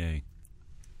 Yay.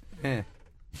 Eh.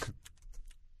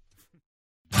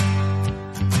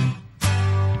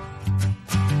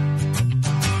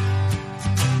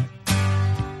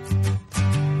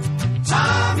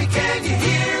 Tommy, can you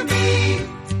hear me?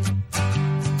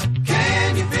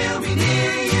 Can you feel me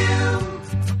near you?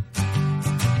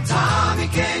 Tommy,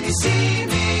 can you see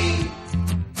me?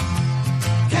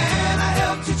 Can I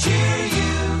help to cheer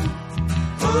you?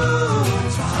 Ooh,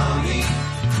 Tommy,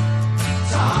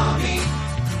 Tommy,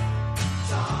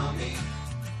 Tommy,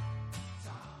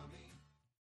 Tommy.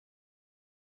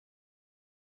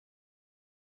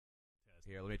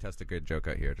 Here, let me test a good joke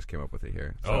out here. Just came up with it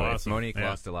here. Oh, So if awesome. Monique Yeah.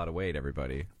 lost a lot of weight,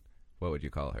 everybody, what would you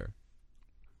call her?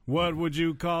 What would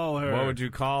you call her? What would you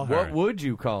call her? What would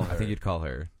you call her? I think you'd call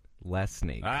her less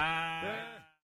snake. Ah.